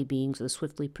heavenly beings, the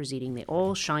swiftly proceeding, they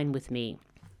all shine with me.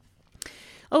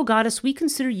 O goddess, we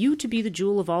consider you to be the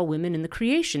jewel of all women in the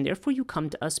creation. Therefore you come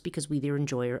to us because we are the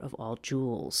enjoyer of all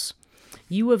jewels.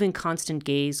 You of inconstant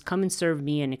gaze, come and serve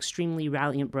me, an extremely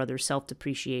valiant brother,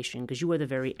 self-depreciation, because you are the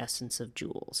very essence of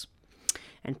jewels.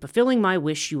 And fulfilling my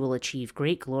wish, you will achieve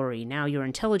great glory. Now your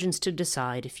intelligence to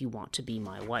decide if you want to be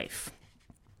my wife."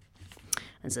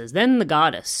 And says, "Then the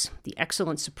goddess, the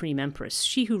excellent supreme empress,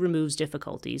 she who removes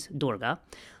difficulties, Durga,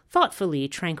 thoughtfully,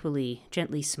 tranquilly,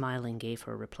 gently smiling, gave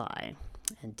her reply.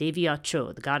 And Devi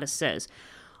Acho, the goddess, says,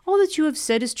 all that you have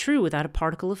said is true without a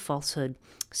particle of falsehood.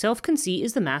 Self-conceit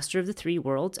is the master of the three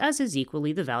worlds, as is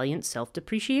equally the valiant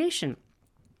self-depreciation.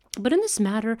 But in this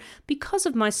matter, because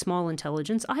of my small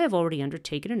intelligence, I have already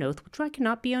undertaken an oath which I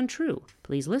cannot be untrue.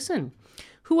 Please listen.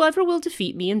 Whoever will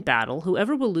defeat me in battle,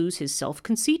 whoever will lose his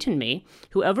self-conceit in me,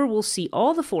 whoever will see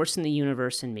all the force in the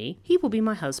universe in me, he will be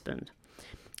my husband.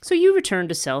 So you return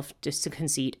to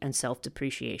self-conceit and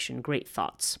self-depreciation, great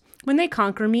thoughts. When they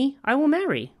conquer me, I will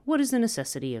marry. What is the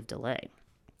necessity of delay?"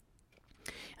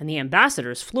 And the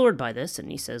ambassador is floored by this, and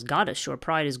he says, "Goddess, your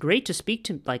pride is great to speak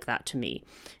like that to me.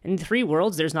 In the three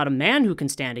worlds, there's not a man who can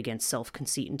stand against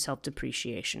self-conceit and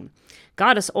self-depreciation.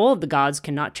 Goddess, all of the gods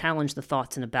cannot challenge the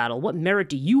thoughts in a battle. What merit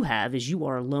do you have as you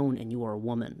are alone and you are a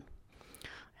woman?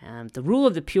 And the rule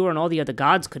of the pure and all the other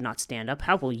gods could not stand up.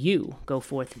 How will you go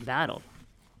forth in battle?"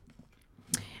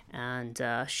 And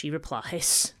she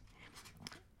replies,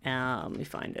 let me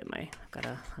find it.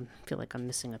 I feel like I'm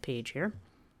missing a page here.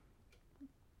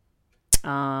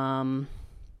 And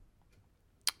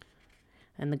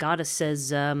the goddess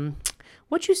says,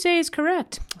 "What you say is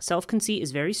correct. Self-conceit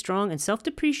is very strong, and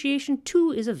self-depreciation,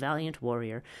 too, is a valiant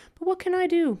warrior. But what can I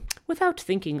do? Without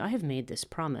thinking, I have made this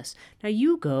promise. Now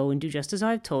you go and do just as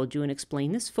I have told you, and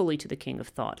explain this fully to the king of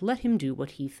thought. Let him do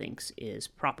what he thinks is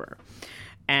proper."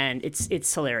 And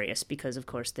it's hilarious because, of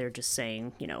course, they're just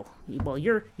saying, well,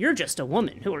 you're just a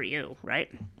woman. Who are you, right?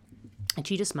 And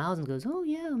she just smiles and goes, "Oh,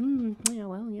 yeah,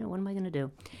 what am I going to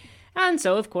do?" And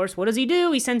so, of course, what does he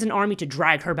do? He sends an army to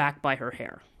drag her back by her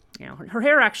hair. Her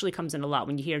hair actually comes in a lot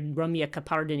when you hear Ramya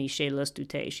Kapardini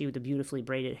Shailastute, she with the beautifully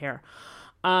braided hair.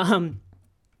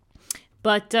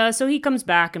 But so he comes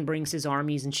back and brings his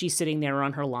armies, and she's sitting there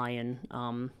on her lion,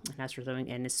 and that's her thing.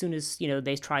 And as soon as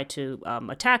they try to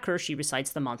attack her, she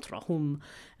recites the mantra Hum,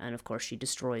 and of course she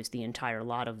destroys the entire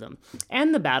lot of them.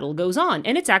 And the battle goes on,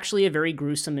 and it's actually a very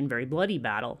gruesome and very bloody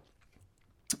battle,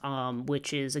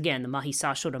 which is again the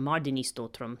Mahisasura Mardini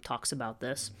Stotram talks about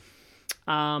this.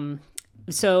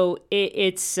 So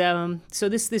so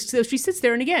she sits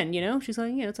there, and again, she's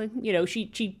like, it's like,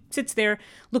 she sits there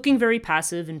looking very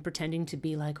passive and pretending to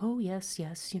be like, oh yes,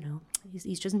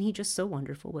 isn't he just so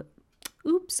wonderful? But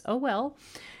oops, oh well.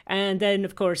 And then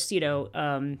of course,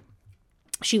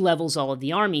 she levels all of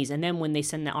the armies, and then when they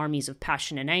send the armies of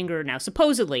passion and anger, now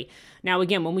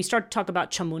again, when we start to talk about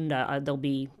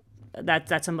Chamunda,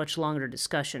 that's a much longer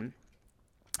discussion.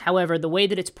 However, the way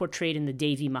that it's portrayed in the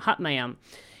Devi Mahatmayam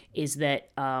is that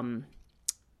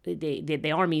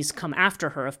the armies come after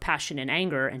her of passion and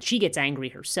anger, and she gets angry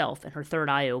herself, and her third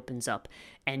eye opens up,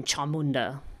 and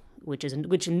Chamunda, which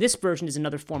in this version is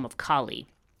another form of Kali,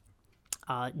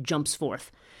 jumps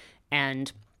forth,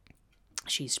 and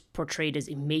she's portrayed as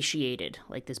emaciated,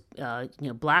 like this,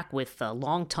 black with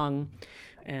long tongue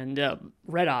and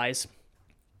red eyes.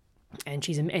 And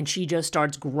she just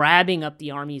starts grabbing up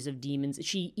the armies of demons.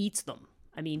 She eats them.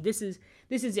 I mean, this is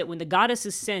it. When the goddess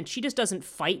is sent, she just doesn't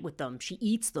fight with them. She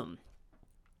eats them.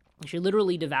 She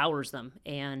literally devours them.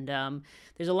 And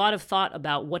there's a lot of thought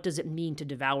about what does it mean to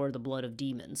devour the blood of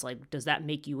demons. Like, does that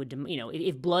make you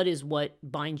if blood is what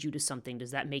binds you to something,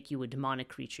 does that make you a demonic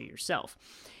creature yourself?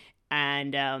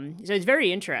 And so it's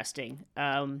very interesting.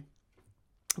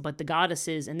 But the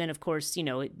goddesses, and then of course,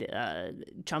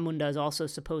 Chamunda is also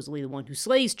supposedly the one who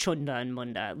slays Chunda and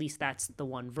Munda. At least that's the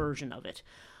one version of it.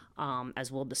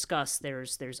 As we'll discuss,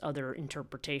 there's other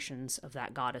interpretations of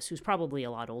that goddess who's probably a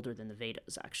lot older than the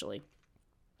Vedas, actually.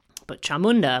 But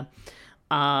Chamunda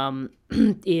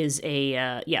is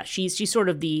she's sort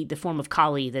of the form of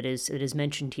Kali that is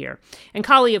mentioned here. And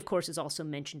Kali, of course, is also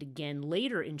mentioned again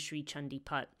later in Sri Chandi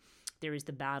Path. There is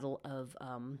the battle of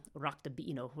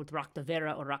with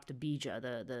Raktavera or Raktabija,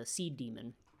 the seed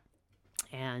demon.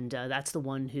 And that's the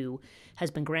one who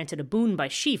has been granted a boon by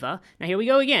Shiva. Now, here we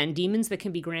go again, demons that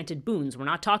can be granted boons. We're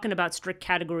not talking about strict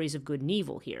categories of good and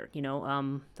evil here.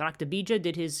 Raktabija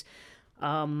did his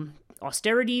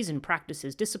austerities and practiced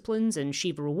his disciplines, and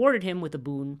Shiva rewarded him with a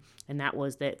boon, and that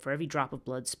was that for every drop of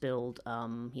blood spilled,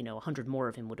 100 more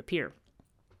of him would appear,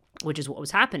 which is what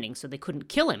was happening, so they couldn't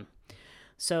kill him.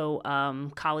 So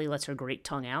Kali lets her great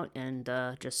tongue out and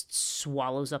just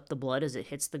swallows up the blood as it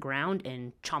hits the ground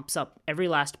and chomps up every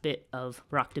last bit of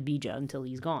Raktabija until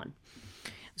he's gone.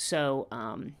 So,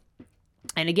 and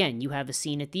again, you have a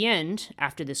scene at the end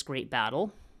after this great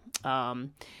battle.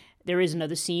 There is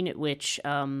another scene at which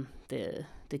the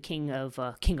king of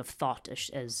thought,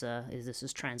 as this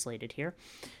is translated here,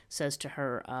 says to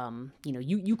her,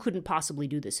 you couldn't possibly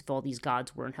do this if all these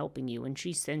gods weren't helping you. And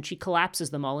she collapses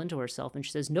them all into herself, and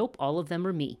she says, nope, all of them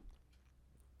are me.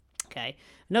 Okay,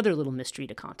 another little mystery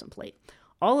to contemplate.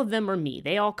 All of them are me.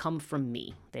 They all come from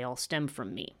me. They all stem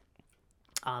from me.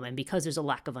 And because there's a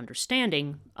lack of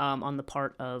understanding on the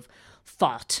part of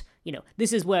thought,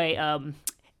 this is why.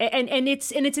 And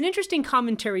it's an interesting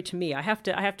commentary to me. I have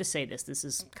to say this. This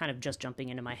is kind of just jumping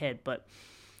into my head, but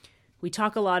we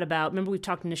talk a lot about. Remember, we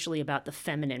talked initially about the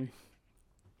feminine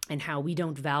and how we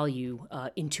don't value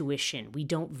intuition. We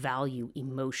don't value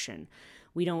emotion.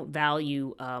 We don't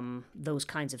value those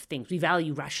kinds of things. We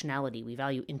value rationality. We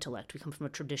value intellect. We come from a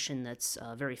tradition that's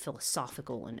very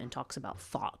philosophical and talks about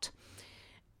thought.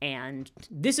 And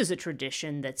this is a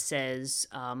tradition that says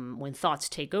when thoughts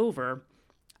take over.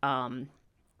 Then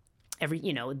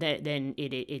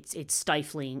it's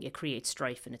stifling, it creates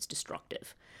strife, and it's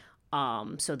destructive.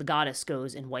 So the goddess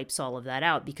goes and wipes all of that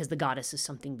out because the goddess is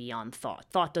something beyond thought.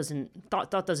 Thought doesn't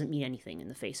mean anything in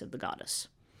the face of the goddess.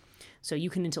 So you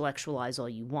can intellectualize all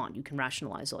you want, you can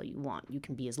rationalize all you want, you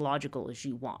can be as logical as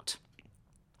you want.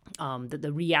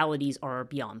 The realities are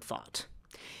beyond thought.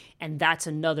 And that's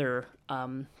another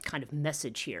kind of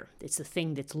message here. It's the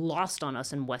thing that's lost on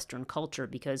us in Western culture,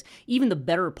 because even the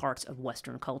better parts of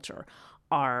Western culture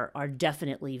are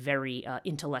definitely very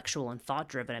intellectual and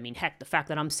thought-driven. I mean, heck, the fact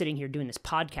that I'm sitting here doing this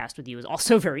podcast with you is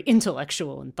also very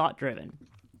intellectual and thought-driven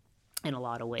in a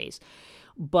lot of ways.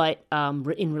 But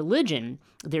in religion,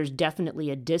 there's definitely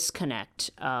a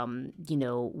disconnect.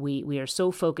 We are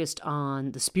so focused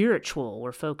on the spiritual.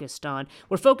 We're focused on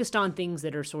things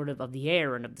that are sort of the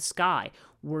air and of the sky.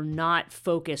 We're not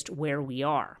focused where we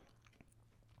are.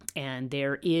 And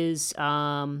there is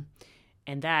and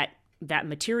that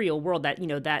material world,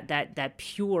 that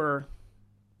pure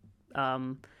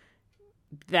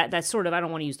that sort of, I don't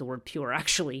want to use the word pure,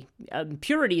 actually.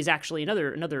 Purity is actually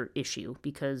another issue,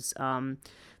 because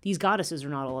these goddesses are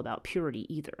not all about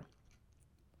purity either.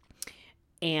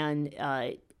 And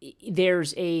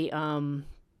there's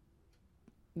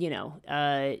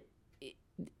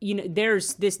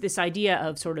there's this idea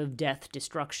of sort of death,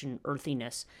 destruction,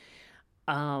 earthiness,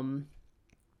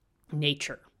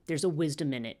 nature. There's a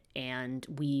wisdom in it, and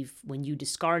when you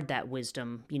discard that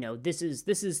wisdom, this is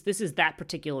that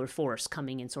particular force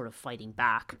coming and sort of fighting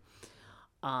back,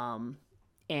 and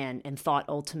thought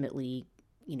ultimately,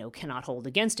 cannot hold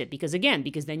against it, because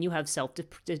then you have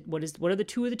what are the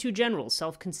two generals?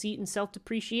 Self-conceit and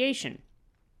self-depreciation.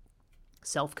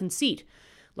 Self-conceit,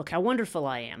 look how wonderful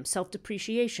I am.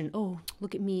 Self-depreciation, oh,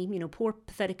 look at me, poor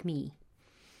pathetic me.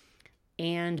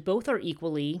 And both are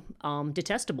equally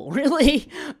detestable, really.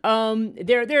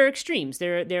 They're extremes.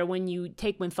 They're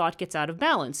when thought gets out of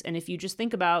balance. And if you just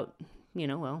think about,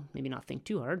 maybe not think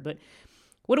too hard, but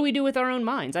what do we do with our own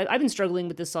minds? I've been struggling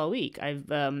with this all week.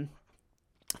 I'm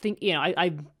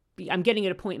getting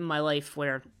at a point in my life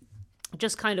where,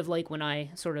 just kind of like when I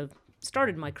sort of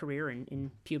started my career in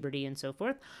puberty and so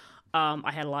forth,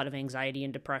 I had a lot of anxiety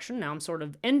and depression. Now I'm sort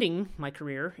of ending my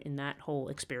career in that whole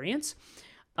experience.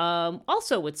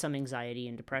 Also with some anxiety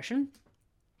and depression,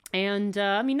 and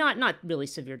not really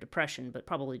severe depression, but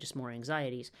probably just more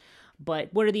anxieties.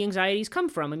 But where do the anxieties come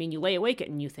from? I mean, you lay awake at it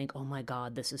and you think, oh my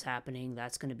God, this is happening,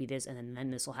 that's going to be this, and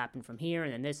then this will happen from here,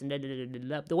 and then this, and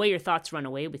the way your thoughts run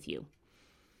away with you.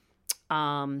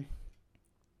 And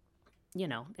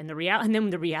then the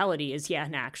reality is,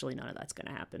 actually none of that's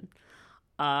going to happen.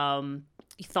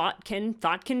 Thought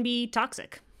can be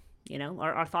toxic.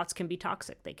 Our thoughts can be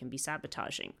toxic. They can be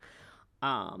sabotaging.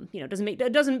 But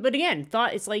again,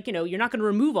 thought, it's like, you're not going to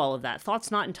remove all of that. Thought's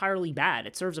not entirely bad.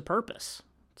 It serves a purpose.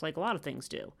 It's like a lot of things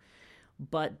do.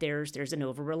 but there's an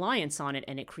over-reliance on it,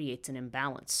 and it creates an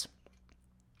imbalance.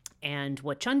 And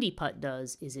what Chandi Path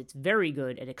does is it's very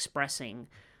good at expressing,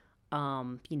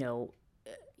 that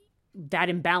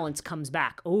imbalance comes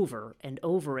back over and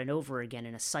over and over again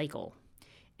in a cycle.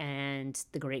 And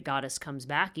the great goddess comes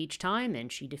back each time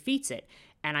and she defeats it.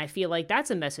 And I feel like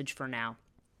that's a message for now.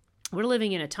 We're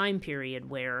living in a time period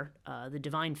where the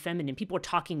divine feminine, people are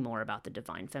talking more about the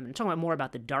divine feminine, talking more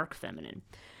about the dark feminine.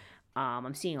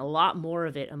 I'm seeing a lot more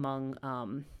of it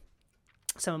among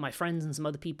some of my friends and some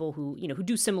other people who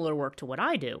do similar work to what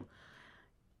I do.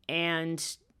 And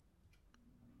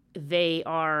they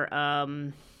are,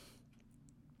 and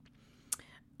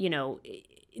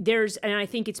I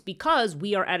think it's because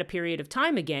we are at a period of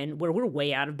time again where we're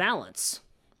way out of balance.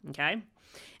 Okay?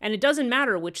 And it doesn't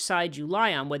matter which side you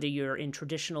lie on, whether you're in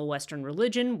traditional Western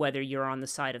religion, whether you're on the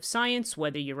side of science,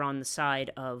 whether you're on the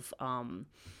side of,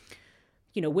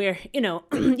 where,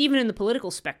 even in the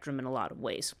political spectrum in a lot of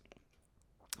ways.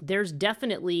 There's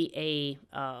definitely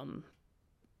things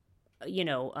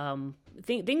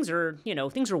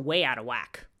are way out of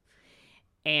whack.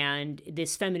 And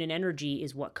this feminine energy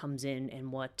is what comes in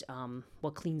and what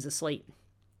cleans the slate,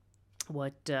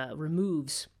 what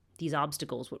removes these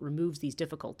obstacles, what removes these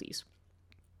difficulties.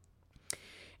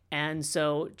 And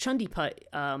so Chandi Path,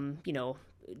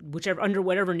 under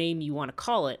whatever name you want to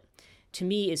call it, to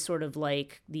me is sort of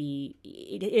like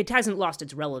it hasn't lost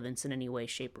its relevance in any way,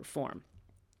 shape, or form.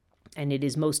 And it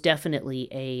is most definitely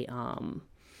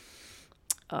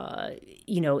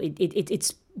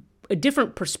it's a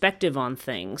different perspective on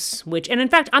things, and in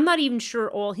fact, I'm not even sure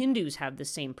all Hindus have the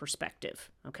same perspective,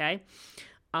 okay?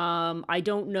 I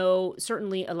don't know,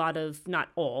 certainly a lot of, not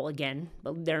all, again,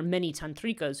 but there are many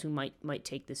tantrikas who might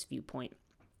take this viewpoint.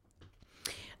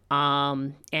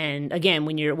 And again,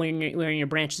 when you're in your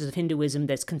branches of Hinduism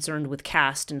that's concerned with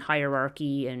caste and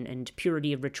hierarchy and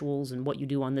purity of rituals and what you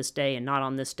do on this day and not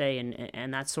on this day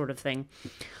and that sort of thing,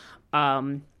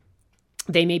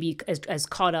 they may be as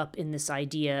caught up in this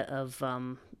idea of,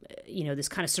 this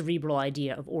kind of cerebral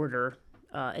idea of order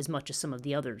as much as some of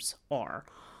the others are.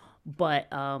 But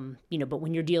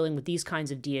when you're dealing with these kinds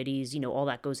of deities, all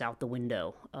that goes out the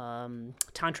window.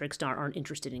 Tantrics aren't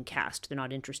interested in caste. They're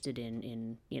not interested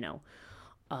in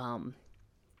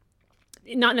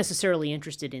not necessarily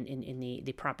interested in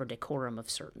the proper decorum of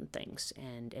certain things.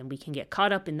 And we can get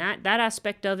caught up in that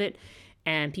aspect of it,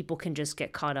 and people can just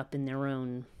get caught up in their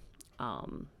own,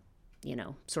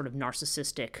 sort of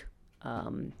narcissistic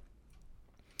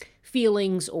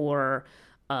feelings or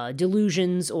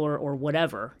delusions or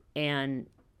whatever. And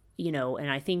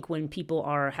I think when people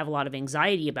have a lot of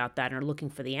anxiety about that and are looking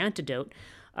for the antidote,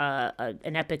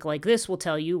 an epic like this will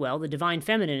tell you, well, the divine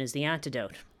feminine is the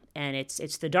antidote, and it's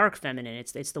the dark feminine.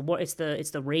 It's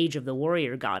the rage of the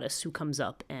warrior goddess who comes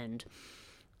up and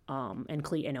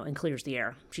clears the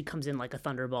air. She comes in like a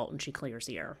thunderbolt and she clears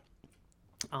the air.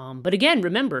 But again,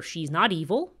 remember, she's not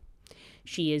evil.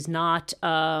 She is not.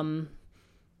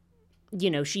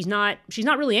 She's not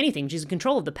really anything. She's in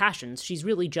control of the passions. She's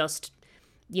really just,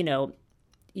 this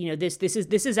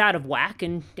is out of whack,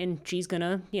 and she's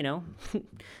gonna,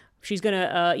 when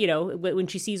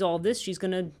she sees all of this, she's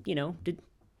gonna,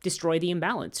 destroy the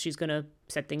imbalance. She's gonna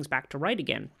set things back to right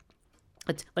again.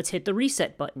 Let's hit the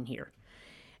reset button here.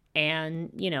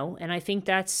 And, and I think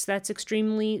that's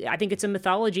extremely, I think it's a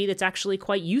mythology that's actually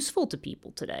quite useful to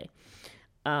people today.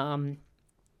 And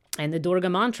the Durga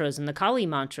mantras and the Kali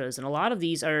mantras, and a lot of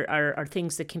these are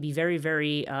things that can be very,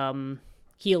 very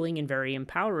healing and very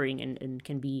empowering and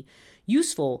can be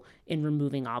useful in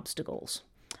removing obstacles.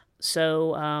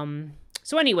 So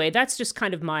anyway, that's just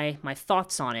kind of my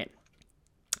thoughts on it.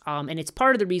 And it's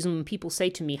part of the reason when people say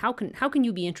to me, how can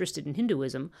you be interested in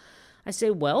Hinduism? I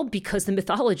say, well, because the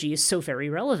mythology is so very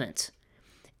relevant.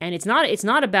 And it's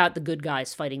not about the good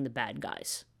guys fighting the bad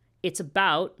guys. It's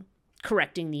about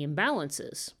correcting the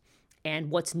imbalances.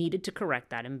 And what's needed to correct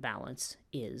that imbalance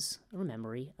is a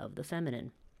memory of the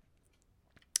feminine.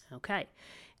 Okay.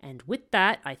 And with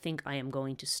that, I think I am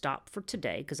going to stop for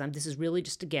today, because this is really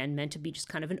just, again, meant to be just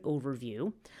kind of an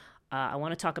overview. I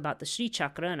want to talk about the Sri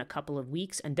Chakra in a couple of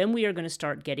weeks, and then we are going to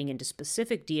start getting into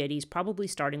specific deities, probably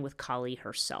starting with Kali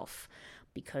herself,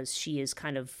 because she is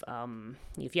kind of,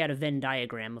 if you had a Venn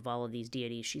diagram of all of these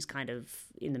deities, she's kind of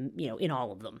in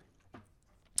all of them.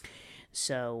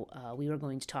 So we were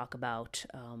going to talk about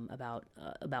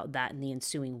that in the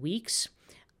ensuing weeks.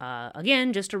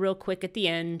 Again, just a real quick at the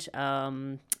end.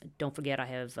 Don't forget, I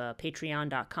have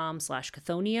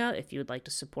patreon.com/Cathonia if you would like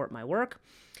to support my work.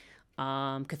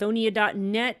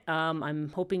 Cathonia.net, I'm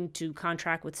hoping to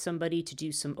contract with somebody to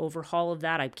do some overhaul of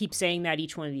that. I keep saying that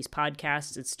each one of these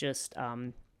podcasts. It's just,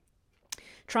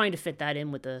 trying to fit that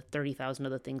in with the 30,000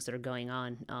 other things that are going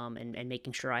on, and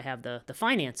making sure I have the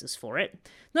finances for it.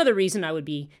 Another reason I would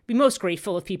be most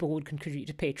grateful if people would contribute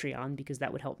to Patreon, because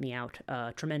that would help me out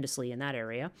tremendously in that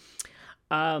area.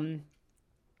 Then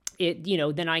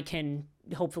I can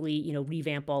hopefully,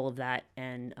 revamp all of that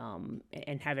and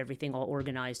have everything all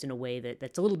organized in a way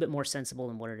that's a little bit more sensible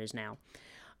than what it is now.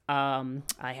 I'm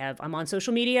on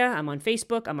social media. I'm on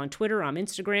Facebook. I'm on Twitter. I'm on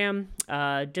Instagram.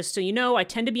 Just so you know, I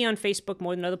tend to be on Facebook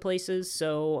more than other places.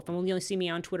 So if you only see me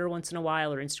on Twitter once in a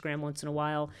while or Instagram once in a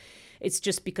while, it's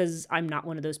just because I'm not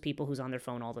one of those people who's on their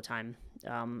phone all the time,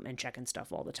 and checking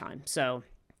stuff all the time. So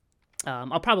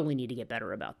I'll probably need to get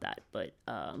better about that.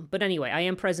 But anyway, I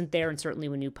am present there, and certainly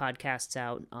when new podcasts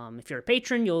out. If you're a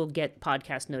patron, you'll get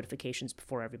podcast notifications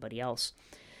before everybody else.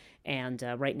 And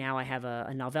right now I have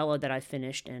a novella that I've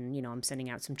finished, and, I'm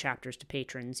sending out some chapters to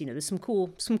patrons. There's some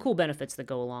cool benefits that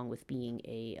go along with being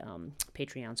a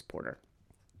Patreon supporter.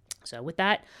 So with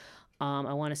that,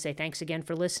 I want to say thanks again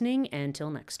for listening, and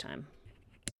until next time.